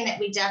it's something that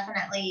we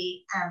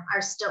definitely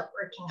are still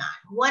working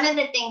on. One of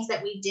the things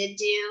that we did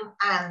do,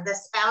 the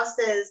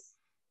spouses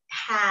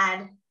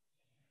had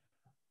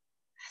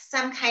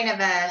some kind of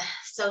a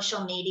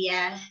social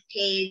media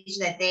page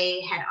that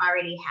they had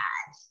already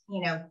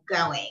had,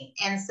 going.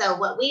 And so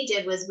what we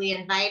did was we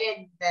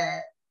invited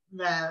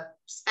the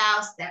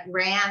spouse that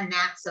ran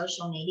that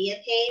social media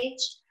page.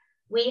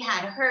 We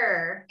had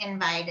her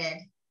invited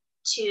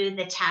to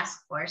the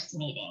task force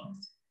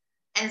meetings.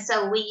 And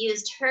so we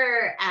used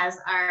her as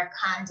our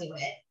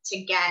conduit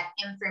to get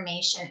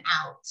information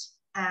out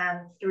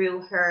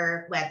through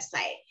her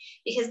website,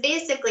 because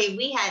basically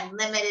we had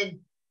limited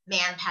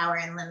manpower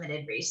and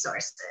limited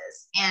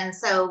resources. And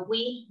so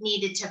we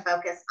needed to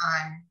focus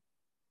on,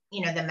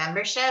 the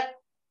membership,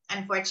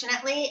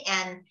 unfortunately,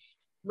 and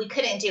we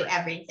couldn't do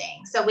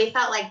everything. So we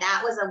felt like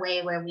that was a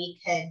way where we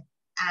could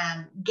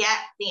get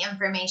the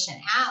information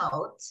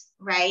out,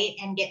 right,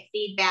 and get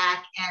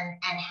feedback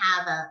and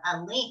have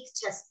a link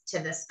to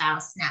the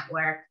spouse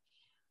network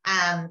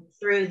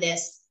through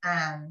this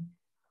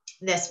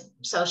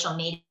social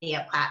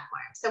media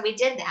platform. So we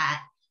did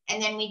that.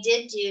 And then we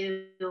did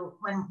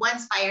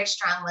once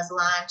Firestrong was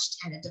launched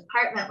and the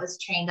department was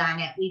trained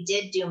on it, we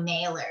did do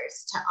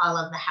mailers to all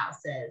of the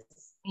houses,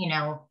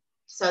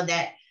 so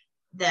that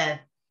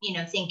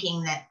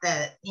thinking that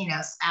the,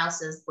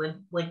 spouses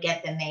would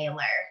get the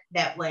mailer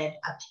that would,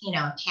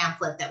 a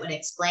pamphlet that would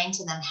explain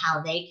to them how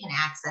they can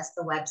access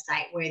the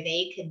website, where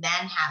they could then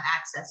have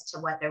access to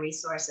what the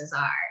resources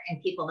are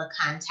and people to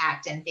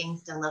contact and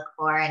things to look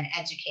for and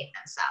educate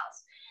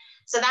themselves.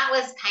 So that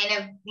was kind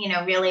of,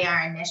 really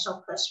our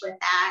initial push with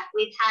that.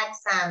 We've had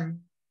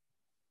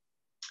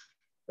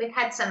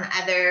some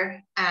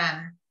other,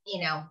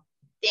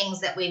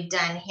 things that we've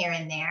done here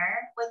and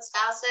there with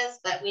spouses,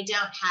 but we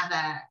don't have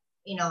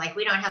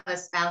we don't have a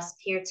spouse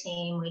peer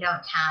team. We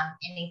don't have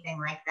anything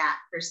like that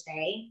per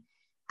se.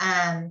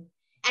 And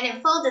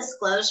in full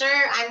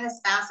disclosure, I'm the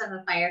spouse of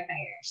a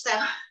firefighter. So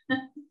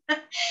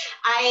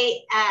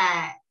I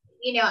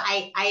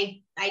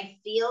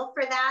feel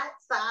for that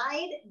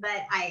side,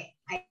 but I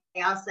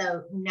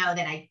also know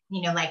that I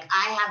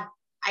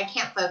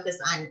can't focus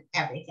on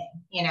everything.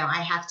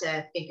 I have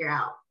to figure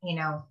out,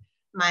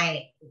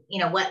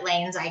 what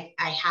lanes I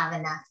have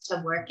enough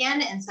to work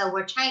in. And so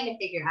we're trying to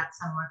figure out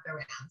some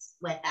workarounds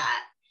with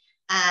that.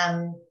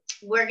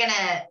 We're going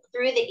to,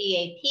 through the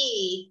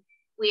EAP,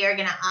 we are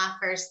going to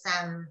offer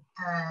some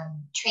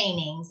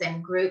trainings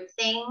and group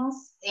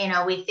things.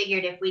 We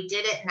figured if we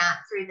did it not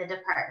through the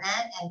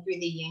department and through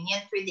the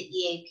union, through the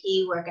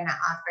EAP, we're going to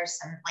offer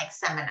some like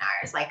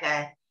seminars, like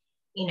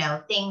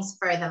things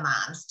for the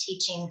moms,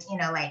 teaching,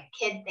 like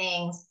kid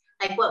things.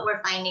 Like what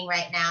we're finding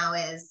right now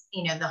is,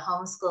 the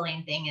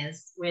homeschooling thing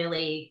is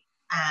really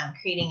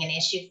creating an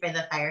issue for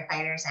the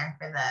firefighters and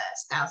for the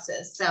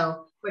spouses.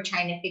 So we're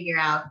trying to figure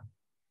out,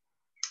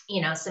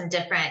 some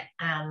different,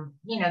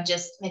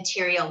 just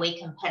material we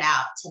can put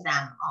out to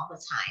them all the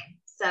time.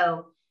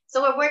 So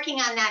we're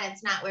working on that.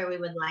 It's not where we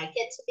would like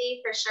it to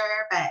be for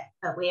sure, but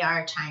we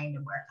are trying to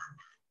work on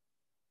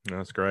that.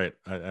 That's great.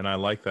 And I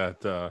like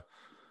that.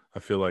 I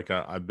feel like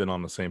I've been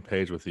on the same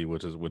page with you,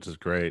 which is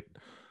great.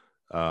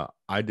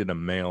 I did a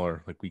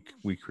mailer, like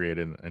we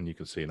created, and you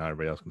can see it, not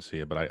everybody else can see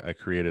it, but I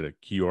created a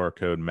QR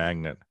code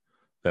magnet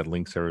that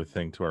links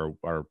everything to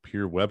our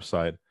peer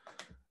website,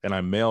 and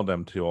I mailed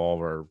them to all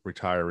of our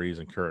retirees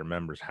and current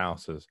members'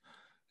 houses.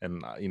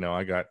 And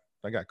I got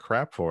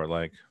crap for it,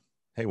 like,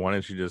 hey, why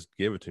didn't you just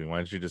give it to me? Why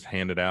didn't you just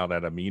hand it out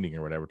at a meeting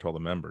or whatever to all the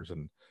members?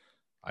 And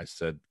I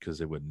said, because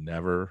it would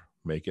never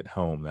make it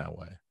home that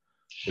way.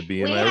 It'd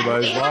be in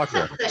everybody's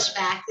locker. Some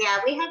pushback. Yeah,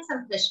 we had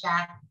some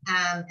pushback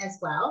as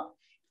well.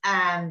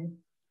 And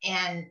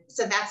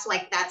so that's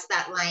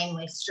that line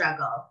we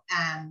struggle.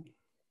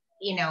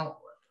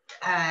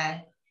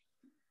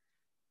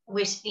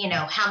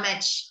 How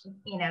much,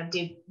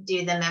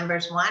 do the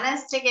members want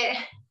us to get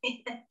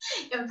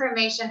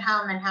information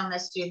home, and how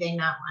much do they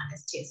not want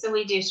us to? So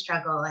we do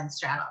struggle and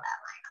straddle that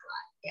line a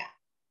lot. Yeah.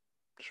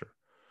 Sure.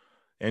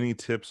 Any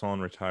tips on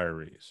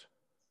retirees?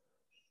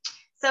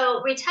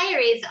 So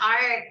retirees,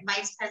 our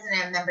vice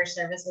president of member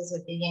services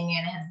with the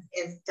union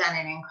has done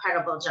an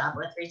incredible job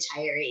with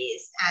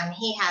retirees.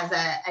 He has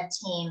a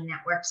team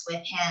that works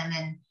with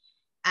him,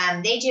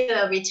 and they do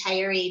a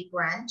retiree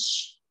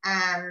brunch,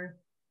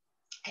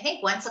 I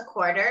think once a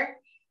quarter.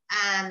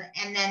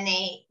 And then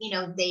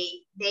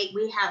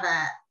we have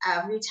a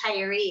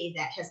retiree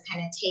that has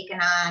kind of taken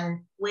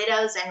on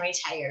widows and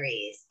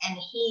retirees, and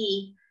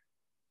he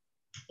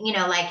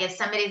like if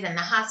somebody's in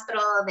the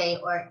hospital,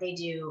 they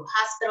do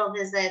hospital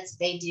visits.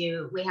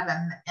 We have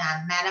a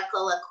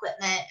medical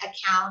equipment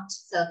account.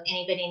 So if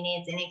anybody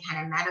needs any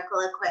kind of medical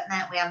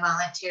equipment, we have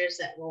volunteers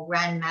that will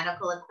run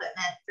medical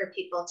equipment for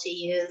people to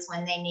use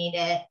when they need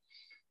it.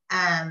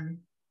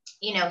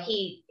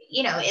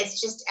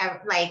 It's just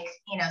like,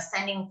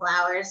 sending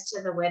flowers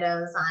to the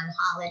widows on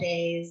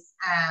holidays.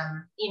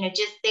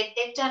 Just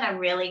they've done a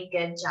really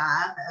good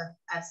job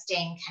of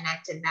staying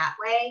connected that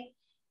way.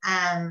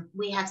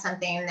 We have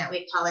something that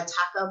we call a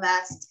taco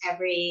bust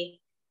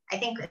I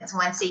think it's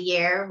once a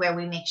year, where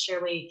we make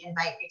sure we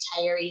invite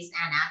retirees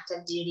and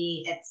active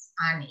duty. It's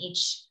on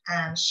each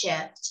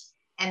shift,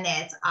 and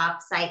it's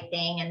off-site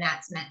thing, and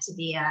that's meant to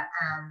be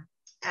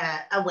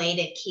a way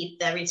to keep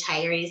the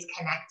retirees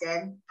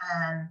connected.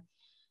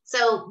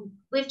 So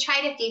we've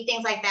tried a few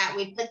things like that.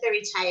 We put the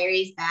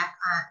retirees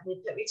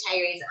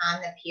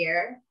on the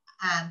peer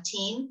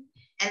team.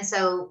 And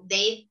so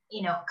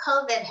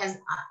COVID has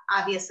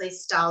obviously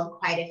stalled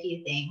quite a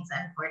few things,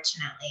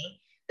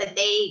 unfortunately, but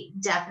they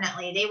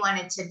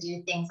wanted to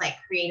do things like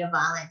create a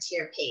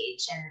volunteer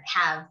page and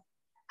have,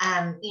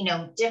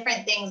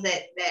 different things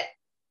that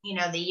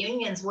the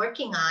union's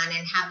working on,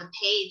 and have a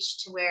page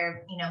to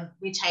where,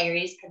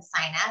 retirees could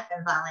sign up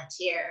and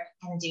volunteer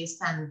and do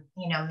some,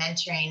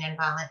 mentoring and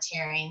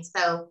volunteering.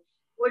 So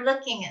we're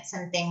looking at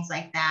some things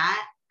like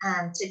that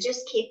to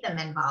just keep them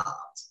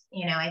involved,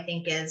 I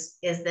think is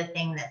the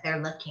thing that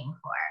they're looking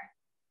for.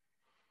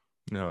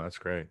 No, that's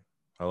great.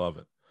 I love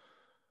it.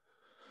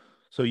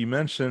 So you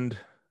mentioned,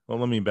 well,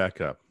 let me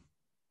back up.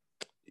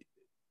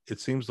 It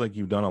seems like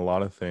you've done a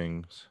lot of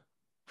things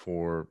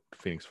for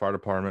Phoenix Fire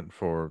Department,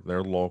 for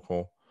their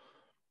local,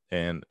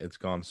 and it's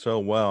gone so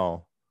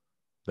well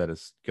that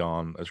it's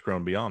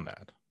grown beyond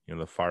that.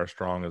 The Fire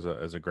Strong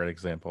is a great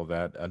example of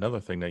that. Another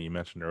thing that you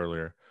mentioned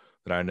earlier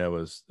that I know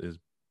is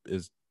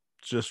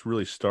just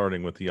really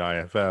starting with the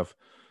IFF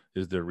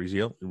is the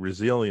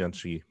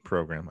resiliency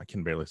program. I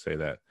can barely say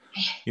that.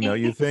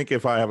 You think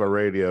if I have a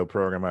radio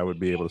program, I would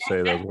be able to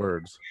say those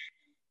words.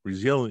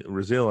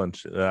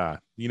 Resilience.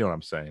 You know what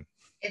I'm saying.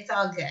 It's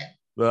all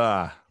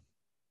good.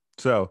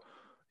 So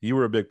you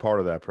were a big part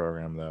of that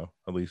program, though,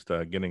 at least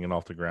getting it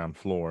off the ground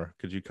floor.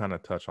 Could you kind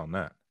of touch on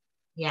that?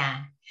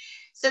 Yeah.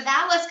 So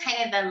that was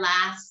kind of the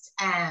last,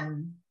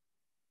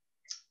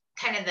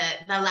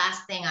 the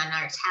last thing on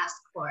our task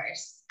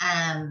force,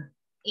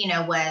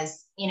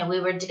 was, we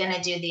were going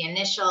to do the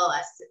initial,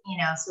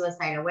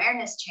 suicide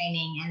awareness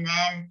training. And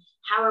then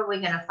how are we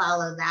going to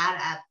follow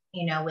that up,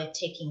 with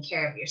taking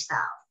care of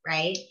yourself,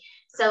 right?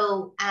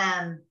 So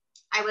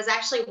I was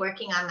actually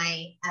working on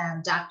my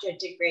doctorate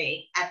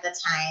degree at the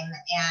time.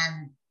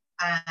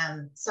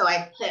 And so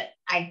I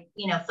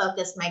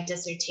focused my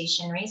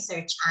dissertation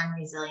research on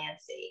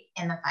resiliency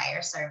in the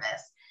fire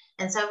service.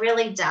 And so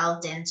really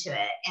delved into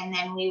it. And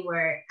then we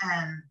were,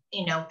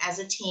 as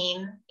a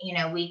team,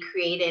 we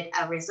created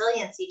a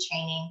resiliency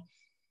training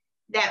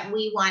that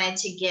we wanted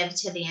to give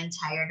to the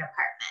entire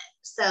department.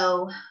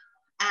 So,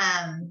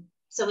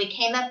 so we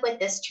came up with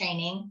this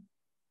training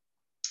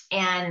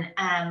and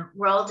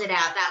rolled it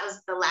out. That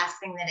was the last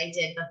thing that I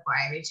did before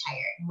I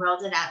retired.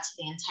 Rolled it out to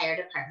the entire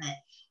department,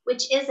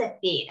 which is a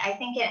feat. I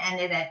think it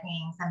ended up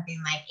being something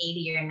like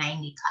 80 or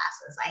 90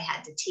 classes I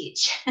had to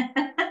teach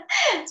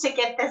to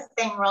get this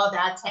thing rolled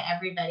out to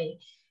everybody.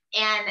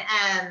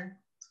 And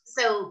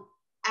so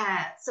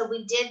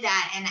we did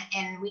that,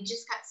 and we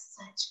just got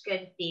such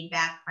good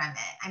feedback from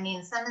it. I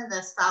mean, some of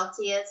the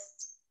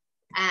saltiest,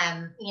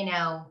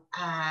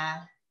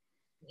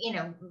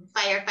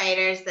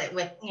 firefighters that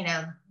with,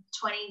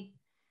 20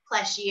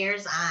 plus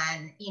years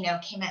on,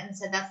 came out and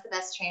said, that's the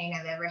best training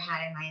I've ever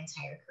had in my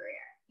entire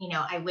career.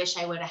 I wish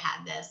I would have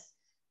had this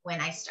when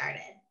I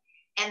started.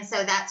 And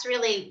so that's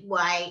really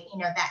why,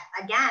 that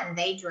again,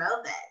 they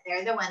drove it.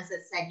 They're the ones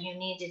that said, you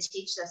need to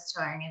teach this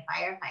to our new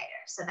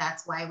firefighters. So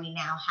that's why we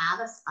now have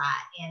a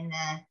spot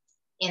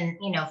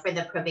for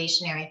the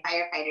probationary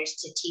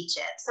firefighters to teach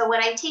it. So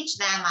what I teach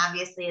them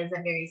obviously is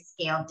a very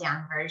scaled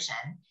down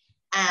version.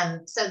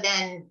 So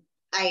then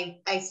I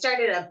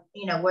started,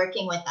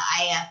 working with the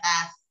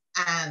IFF.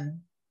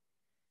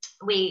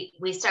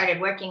 We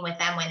started working with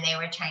them when they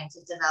were trying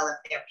to develop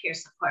their peer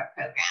support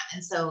program.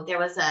 And so there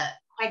was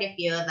quite a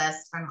few of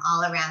us from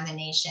all around the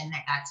nation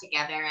that got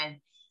together, and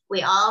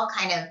we all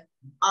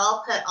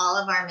put all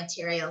of our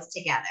materials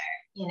together,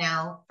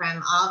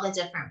 from all the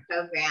different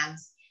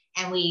programs.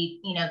 And we,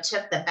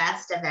 took the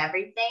best of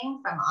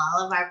everything from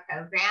all of our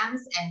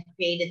programs and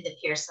created the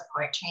peer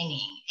support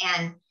training.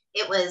 And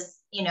it was,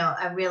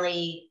 a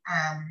really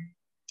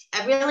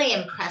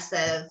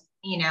impressive,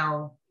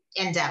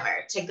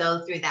 endeavor to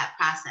go through that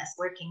process,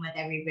 working with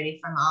everybody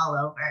from all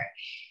over.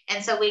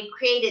 And so we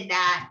created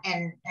that,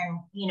 and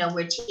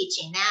we're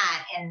teaching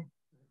that. And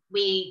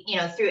we,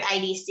 through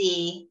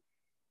IDC,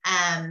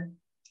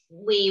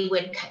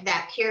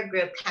 that peer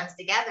group comes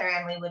together,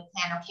 and we would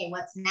plan, okay,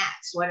 what's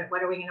next? What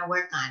are we going to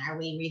work on? Are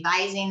we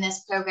revising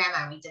this program?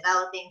 Are we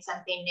developing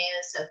something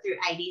new? So through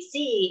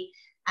IDC,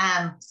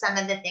 some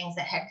of the things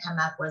that had come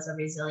up was a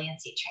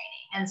resiliency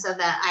training. And so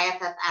the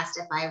IFF asked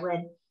if I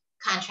would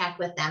contract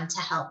with them to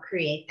help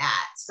create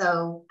that.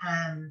 So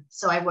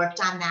I worked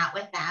on that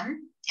with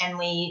them, and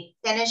we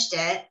finished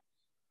it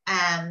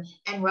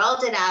and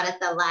rolled it out at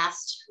the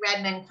last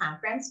Redmond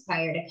conference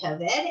prior to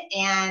COVID.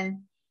 And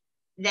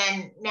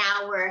then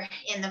now we're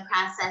in the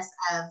process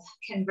of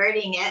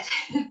converting it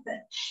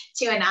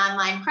to an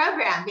online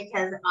program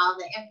because all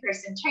the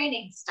in-person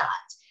training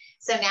stopped.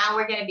 So now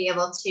we're going to be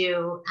able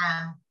to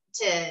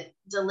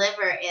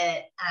deliver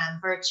it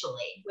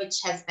virtually,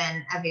 which has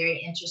been a very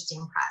interesting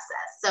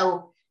process.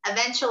 So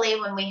eventually,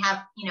 when we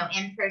have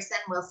in person,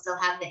 we'll still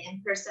have the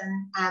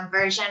in-person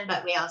version,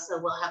 but we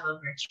also will have a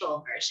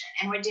virtual version.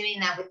 And we're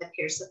doing that with the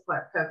peer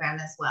support program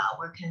as well.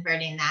 We're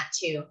converting that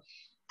to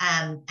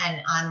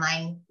an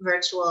online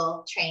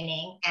virtual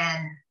training.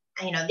 And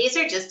these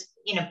are just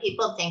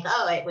people think,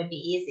 oh, it would be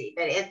easy,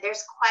 but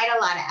there's quite a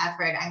lot of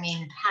effort. I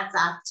mean, hats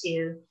off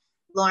to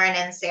Lauren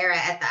and Sarah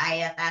at the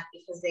IFF,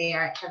 because they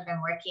have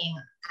been working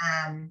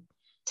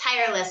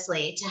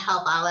tirelessly to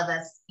help all of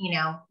us,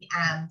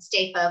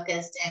 stay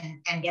focused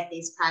and get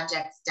these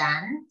projects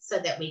done so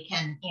that we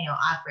can,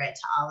 offer it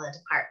to all the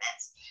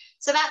departments.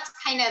 So that's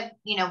kind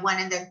of, one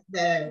of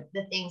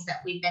the things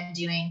that we've been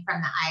doing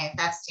from the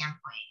IFF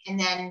standpoint. And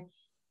then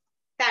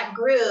that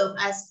group,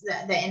 us,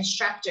 the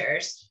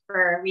instructors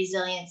for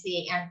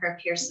resiliency and for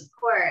peer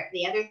support,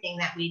 the other thing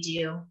that we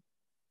do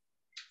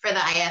for the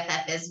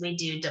IFF is we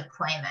do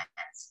deployments.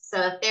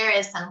 So if there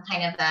is some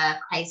kind of a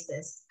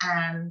crisis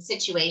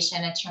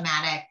situation, a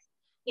traumatic,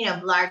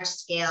 large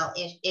scale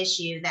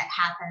issue that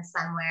happens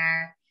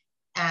somewhere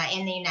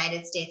in the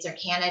United States or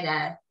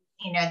Canada,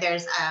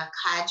 there's a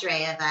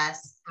cadre of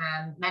us,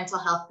 mental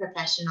health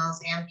professionals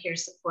and peer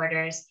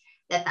supporters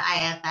that the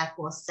IFF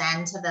will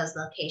send to those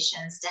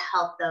locations to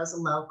help those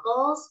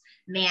locals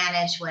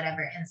manage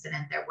whatever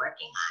incident they're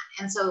working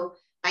on. And so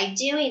by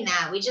doing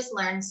that, we just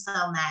learn so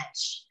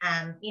much.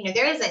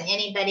 There isn't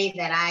anybody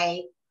that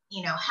I,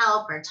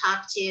 help or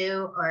talk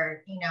to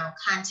or,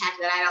 contact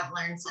that I don't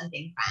learn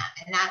something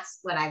from. And that's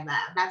what I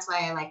love. That's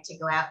why I like to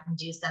go out and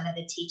do some of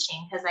the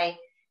teaching, because I,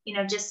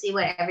 just see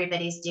what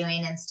everybody's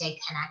doing and stay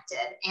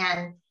connected.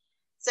 And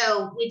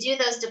so we do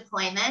those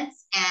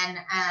deployments,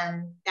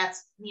 and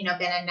that's, been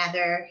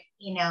another,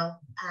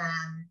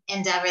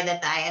 endeavor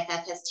that the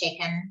IFF has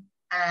taken.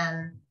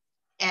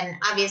 And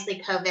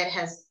obviously COVID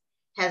has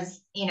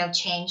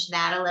changed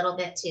that a little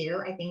bit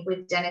too. I think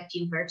we've done a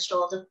few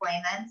virtual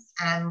deployments.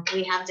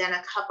 We have done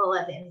a couple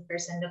of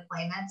in-person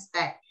deployments,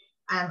 but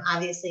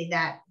obviously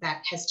that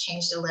has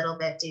changed a little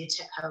bit due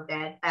to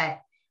COVID.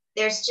 But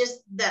there's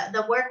just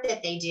the work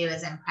that they do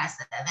is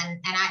impressive.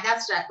 And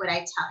that's what I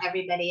tell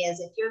everybody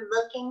is, if you're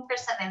looking for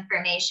some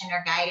information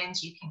or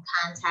guidance, you can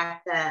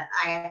contact the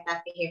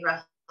IFF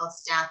behavioral health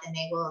staff, and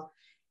they will,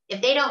 if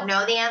they don't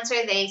know the answer,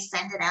 they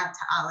send it out to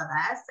all of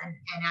us and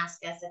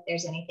ask us if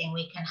there's anything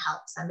we can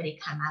help somebody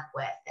come up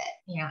with that,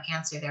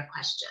 answer their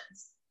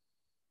questions.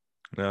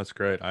 That's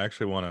great. I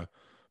actually want to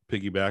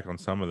piggyback on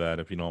some of that,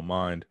 if you don't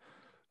mind.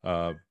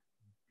 We're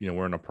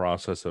in a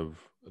process of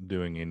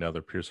doing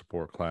another peer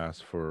support class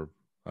for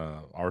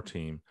our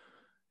team.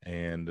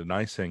 And the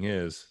nice thing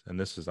is, and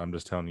this is, I'm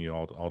just telling you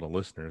all the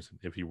listeners,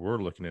 if you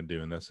were looking at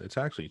doing this, it's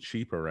actually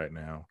cheaper right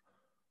now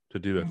to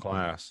do a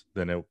class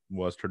than it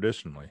was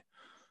traditionally,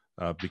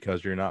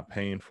 because you're not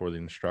paying for the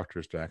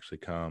instructors to actually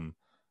come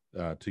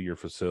to your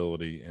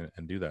facility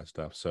and do that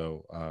stuff.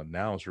 So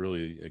now is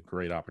really a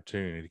great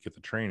opportunity to get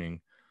the training,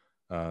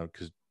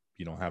 because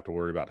you don't have to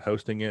worry about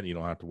hosting it. You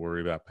don't have to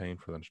worry about paying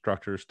for the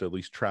instructors to at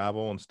least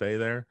travel and stay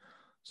there.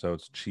 So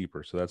it's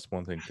cheaper. So that's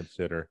one thing to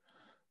consider.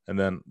 And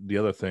then the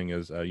other thing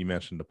is, you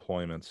mentioned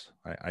deployments.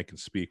 I can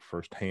speak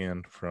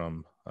firsthand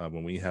from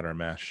when we had our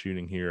mass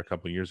shooting here a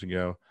couple of years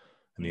ago,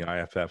 and the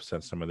IFF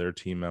sent some of their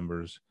team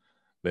members.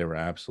 They were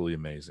absolutely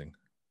amazing.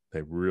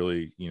 They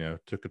really,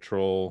 took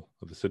control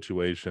of the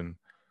situation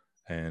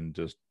and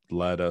just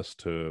led us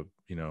to,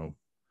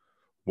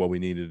 what we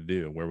needed to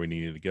do, where we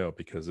needed to go,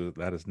 because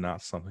that is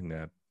not something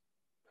that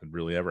had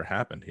really ever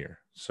happened here.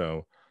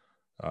 So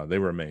they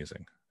were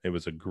amazing. It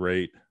was a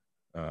great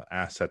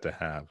asset to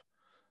have.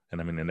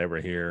 And I mean, they were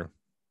here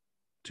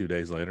 2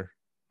 days later.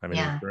 I mean,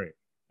 It was great.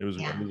 It was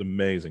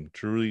amazing.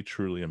 Truly,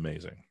 truly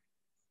amazing.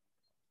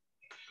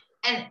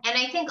 And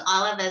I think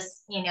all of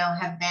us,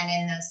 have been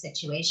in those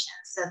situations.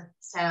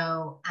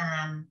 So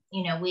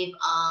we've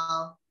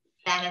all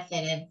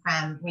benefited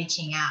from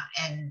reaching out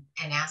and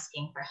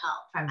asking for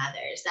help from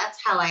others. That's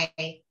how I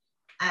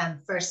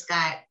first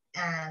got,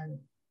 I'd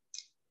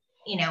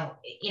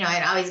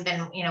always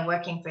been,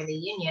 working for the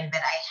union,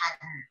 but I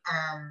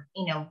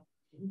hadn't,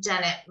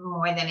 done it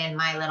more than in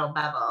my little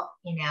bubble,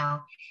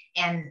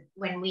 and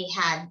when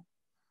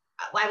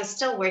I was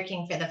still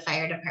working for the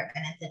fire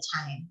department at the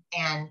time,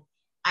 and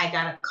I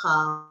got a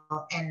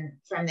call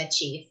from the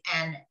chief,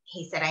 and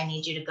he said, I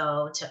need you to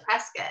go to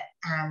Prescott.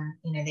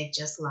 They've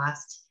just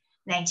lost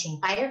 19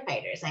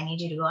 firefighters. I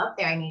need you to go up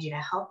there. I need you to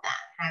help them.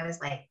 And I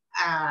was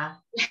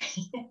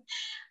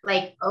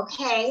like,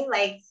 okay,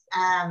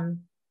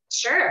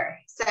 Sure.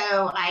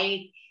 So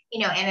I,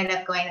 ended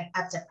up going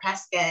up to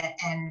Prescott,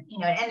 and,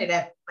 it ended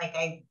up like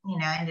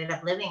ended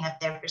up living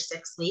up there for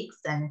 6 weeks,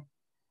 and,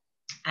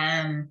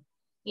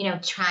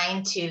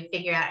 trying to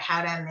figure out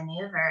how to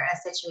maneuver a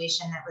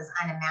situation that was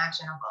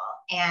unimaginable.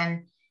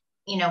 And,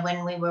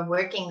 when we were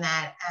working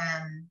that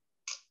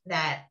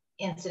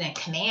incident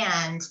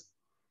command,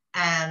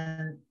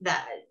 the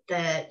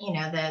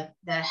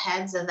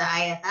heads of the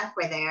IFF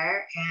were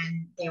there,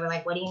 and they were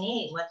like, "What do you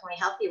need? What can we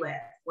help you with?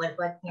 What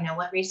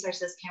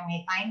resources can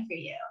we find for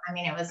you?" I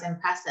mean, it was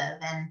impressive,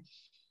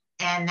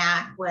 and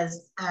that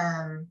was,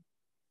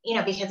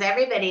 because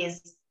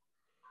everybody's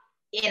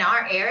in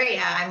our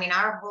area. I mean,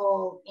 our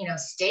whole,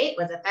 state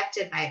was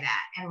affected by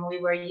that, and we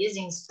were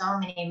using so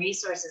many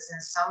resources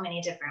in so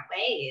many different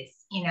ways.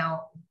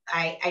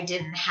 I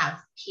didn't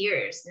have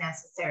peers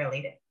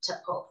necessarily to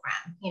pull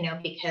from,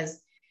 because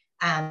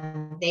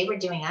they were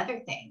doing other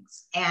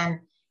things. And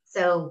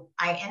so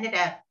I ended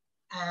up,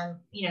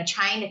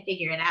 trying to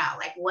figure it out,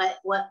 like what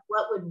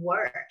would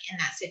work in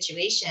that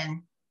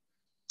situation.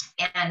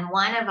 And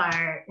one of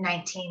our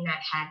 19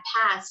 that had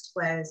passed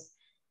was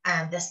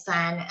the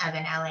son of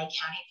an LA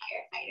County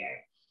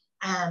firefighter.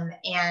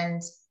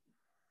 And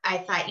I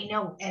thought,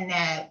 and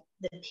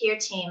the peer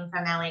team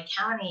from LA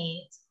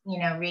County,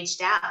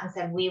 reached out and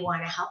said, "We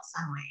want to help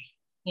some way.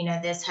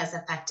 This has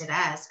affected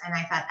us." And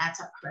I thought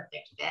that's a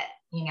perfect fit,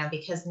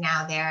 because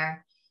now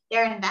they're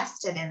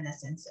invested in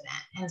this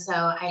incident. And so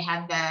I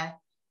had the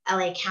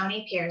LA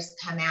County peers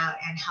come out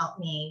and help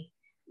me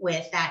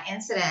with that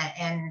incident.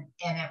 And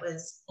it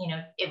was,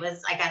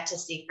 I got to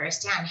see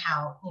firsthand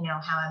how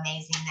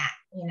amazing that,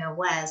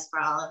 was for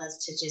all of us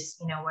to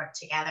just, work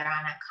together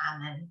on a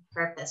common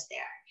purpose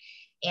there.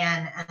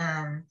 And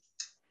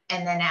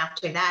then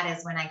after that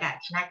is when I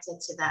got connected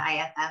to the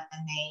IFF,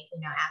 and they,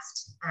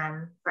 asked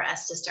for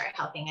us to start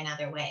helping in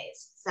other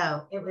ways.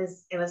 So it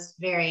was a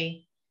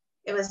very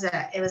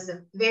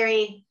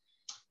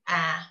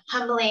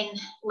humbling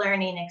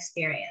learning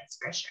experience,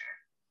 for sure.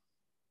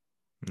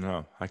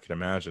 No, I can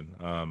imagine.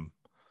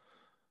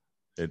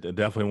 It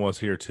definitely was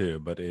here too,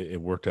 but it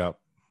worked out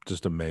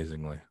just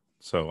amazingly.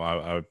 So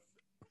I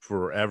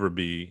forever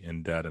be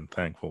in debt and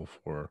thankful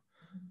for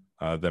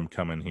them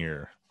coming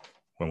here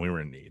when we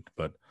were in need.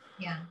 But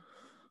yeah,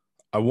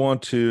 I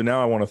want to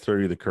throw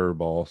you the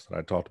curveballs that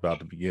I talked about at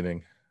the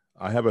beginning.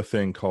 I have a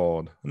thing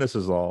called, and this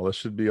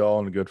should be all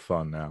in good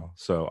fun now.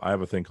 So I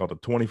have a thing called the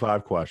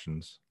 25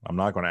 questions. I'm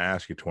not going to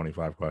ask you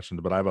 25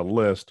 questions, but I have a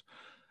list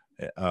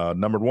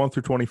numbered 1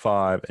 through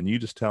 25, and you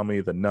just tell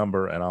me the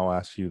number, and I'll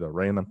ask you the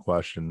random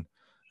question,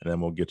 and then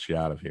we'll get you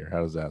out of here.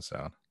 How does that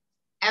sound?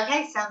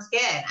 Okay, sounds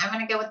good. I'm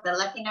going to go with the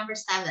lucky number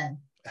 7.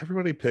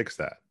 Everybody picks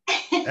that.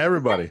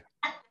 Everybody.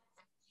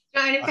 Do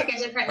you want me to pick a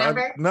different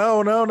number?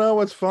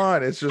 No, it's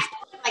fine. It's just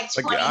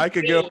like I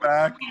could go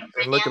back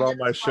and look at all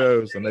my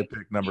shows, and they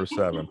pick number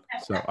 7.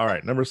 So, all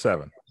right, number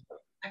 7.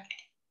 Okay.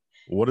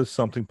 What is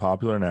something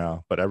popular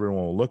now, but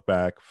everyone will look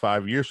back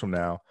 5 years from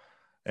now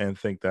and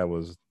think that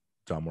was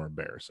dumb or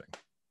embarrassing?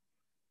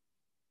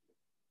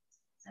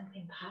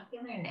 Something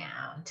popular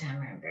now,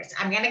 dumb or embarrassing.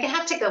 I'm going to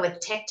have to go with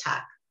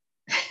TikTok.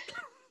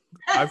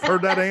 I've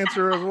heard that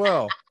answer as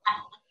well.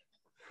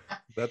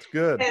 That's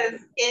good.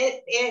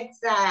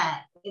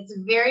 It's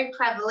very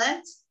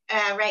prevalent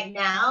right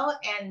now,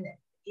 and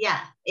yeah,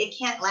 it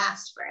can't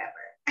last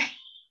forever.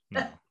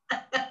 No.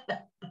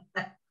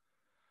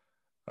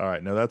 All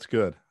right, no, that's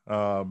good.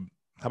 How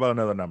about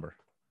another number?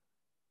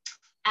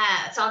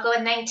 So I'll go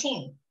with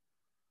 19.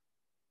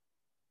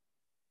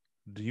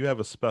 Do you have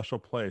a special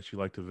place you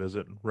like to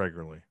visit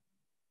regularly?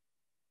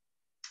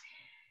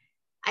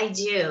 I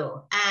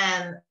do.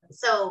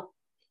 So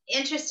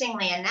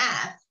interestingly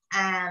enough,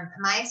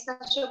 my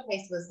special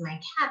place was my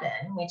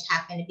cabin, which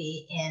happened to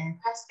be in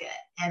Prescott.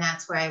 And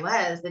that's where I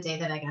was the day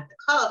that I got the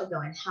call to go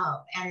and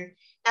help. And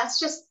that's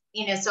just,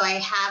 so I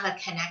have a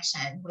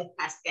connection with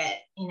Prescott,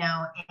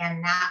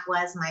 and that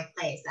was my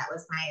place. That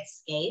was my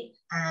escape.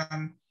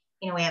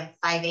 We have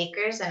 5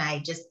 acres, and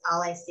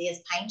all I see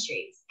is pine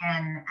trees.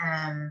 And,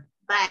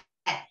 but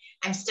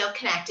I'm still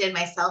connected.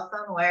 My cell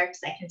phone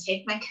works. I can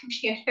take my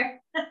computer.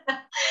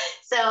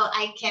 So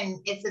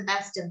it's the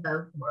best of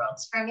both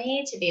worlds for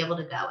me to be able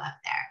to go up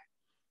there.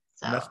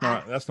 So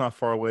that's not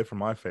far away from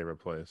my favorite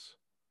place.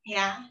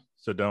 Yeah.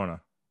 Sedona.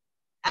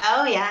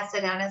 Oh yeah.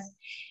 Sedona's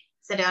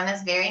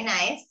very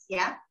nice.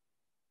 Yeah.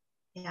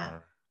 Yeah.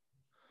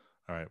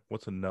 All right.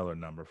 What's another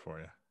number for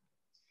you?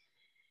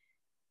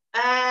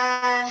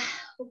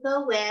 We'll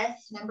go with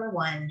number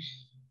 1.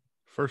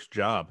 First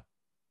job.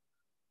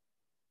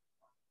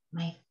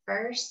 My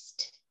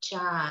first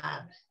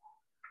job.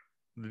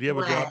 Did you have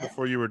a job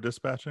before you were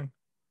dispatching?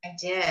 I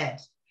did.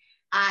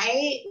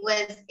 I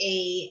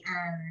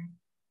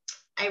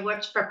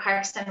worked for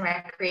Parks and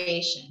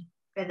Recreation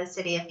for the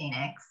city of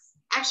Phoenix.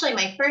 Actually,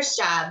 my first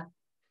job,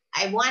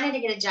 I wanted to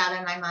get a job,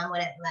 and my mom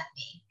wouldn't let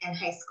me in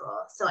high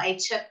school. So I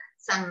took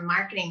some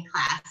marketing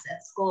class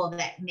at school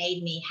that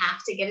made me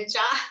have to get a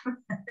job. And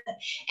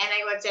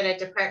I worked at a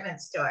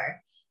department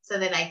store so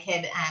that I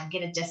could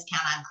get a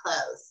discount on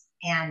clothes.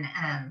 And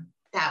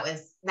that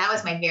was That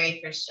was my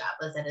very first job,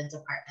 was at a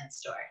department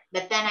store.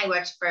 But then I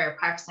worked for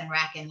Parks and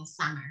Rec in the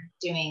summer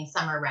doing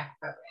summer rec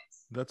programs.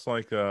 That's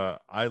like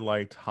I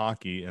liked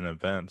hockey and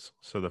events,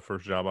 so the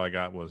first job I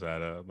got was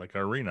at a like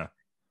an arena.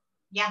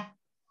 Yeah.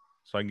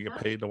 So I can get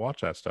paid to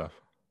watch that stuff.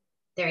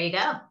 There you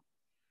go.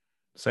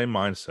 Same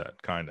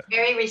mindset, kind of.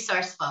 Very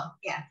resourceful.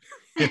 Yeah.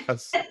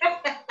 Yes.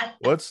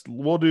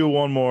 We'll do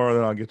one more,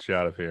 then I'll get you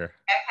out of here.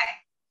 Okay.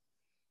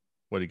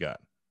 What do you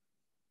got?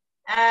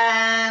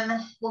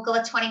 We'll go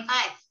with 25.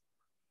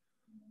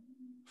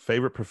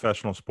 Favorite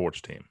professional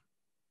sports team?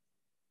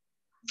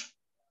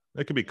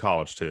 It could be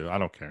college too. I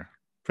don't care.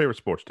 Favorite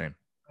sports team?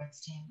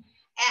 Sports team.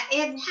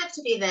 It'd have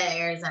to be the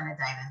Arizona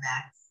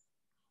Diamondbacks.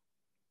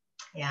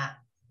 Yeah.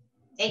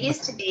 It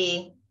used to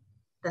be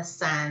the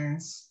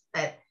Suns,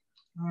 but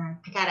I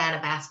got out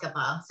of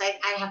basketball. So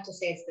I have to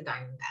say it's the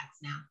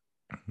Diamondbacks now.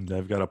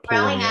 They've got a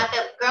growing up,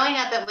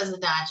 it was the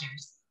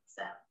Dodgers.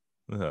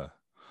 So.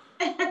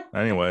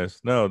 Anyways,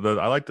 no,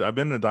 I've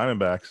been to the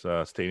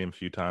Diamondbacks stadium a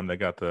few times. They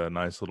got the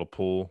nice little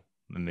pool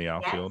in the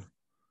outfield.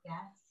 Yes.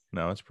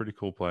 No, it's a pretty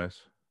cool place.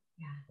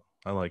 Yeah.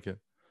 I like it.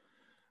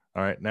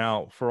 All right.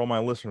 Now, for all my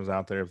listeners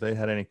out there, if they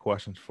had any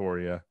questions for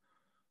you,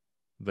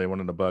 they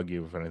wanted to bug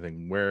you with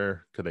anything,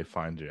 where could they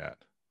find you at?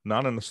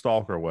 Not in a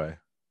stalker way.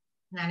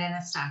 Not in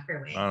a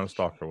stalker way. Not in a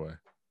stalker way.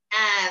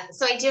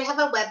 So I do have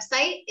a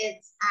website.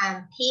 It's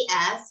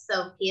PS,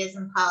 so P as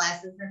in Paul,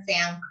 S as in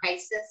Sam,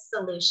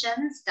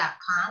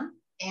 crissolutions.com.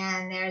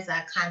 And there's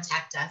a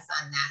contact us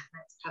on that.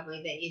 That's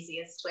probably the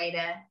easiest way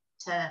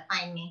to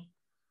find me.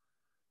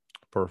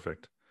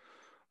 Perfect.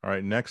 All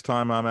right. Next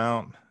time I'm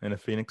out in a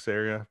Phoenix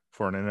area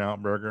for an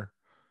In-N-Out burger,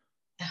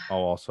 I'll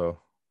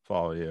also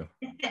follow you.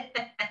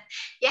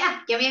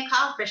 Yeah, give me a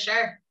call for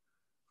sure.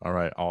 All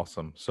right.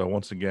 Awesome. So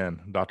once again,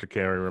 Dr.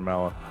 Carrie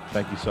Ramella,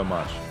 thank you so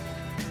much.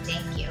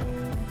 Thank you.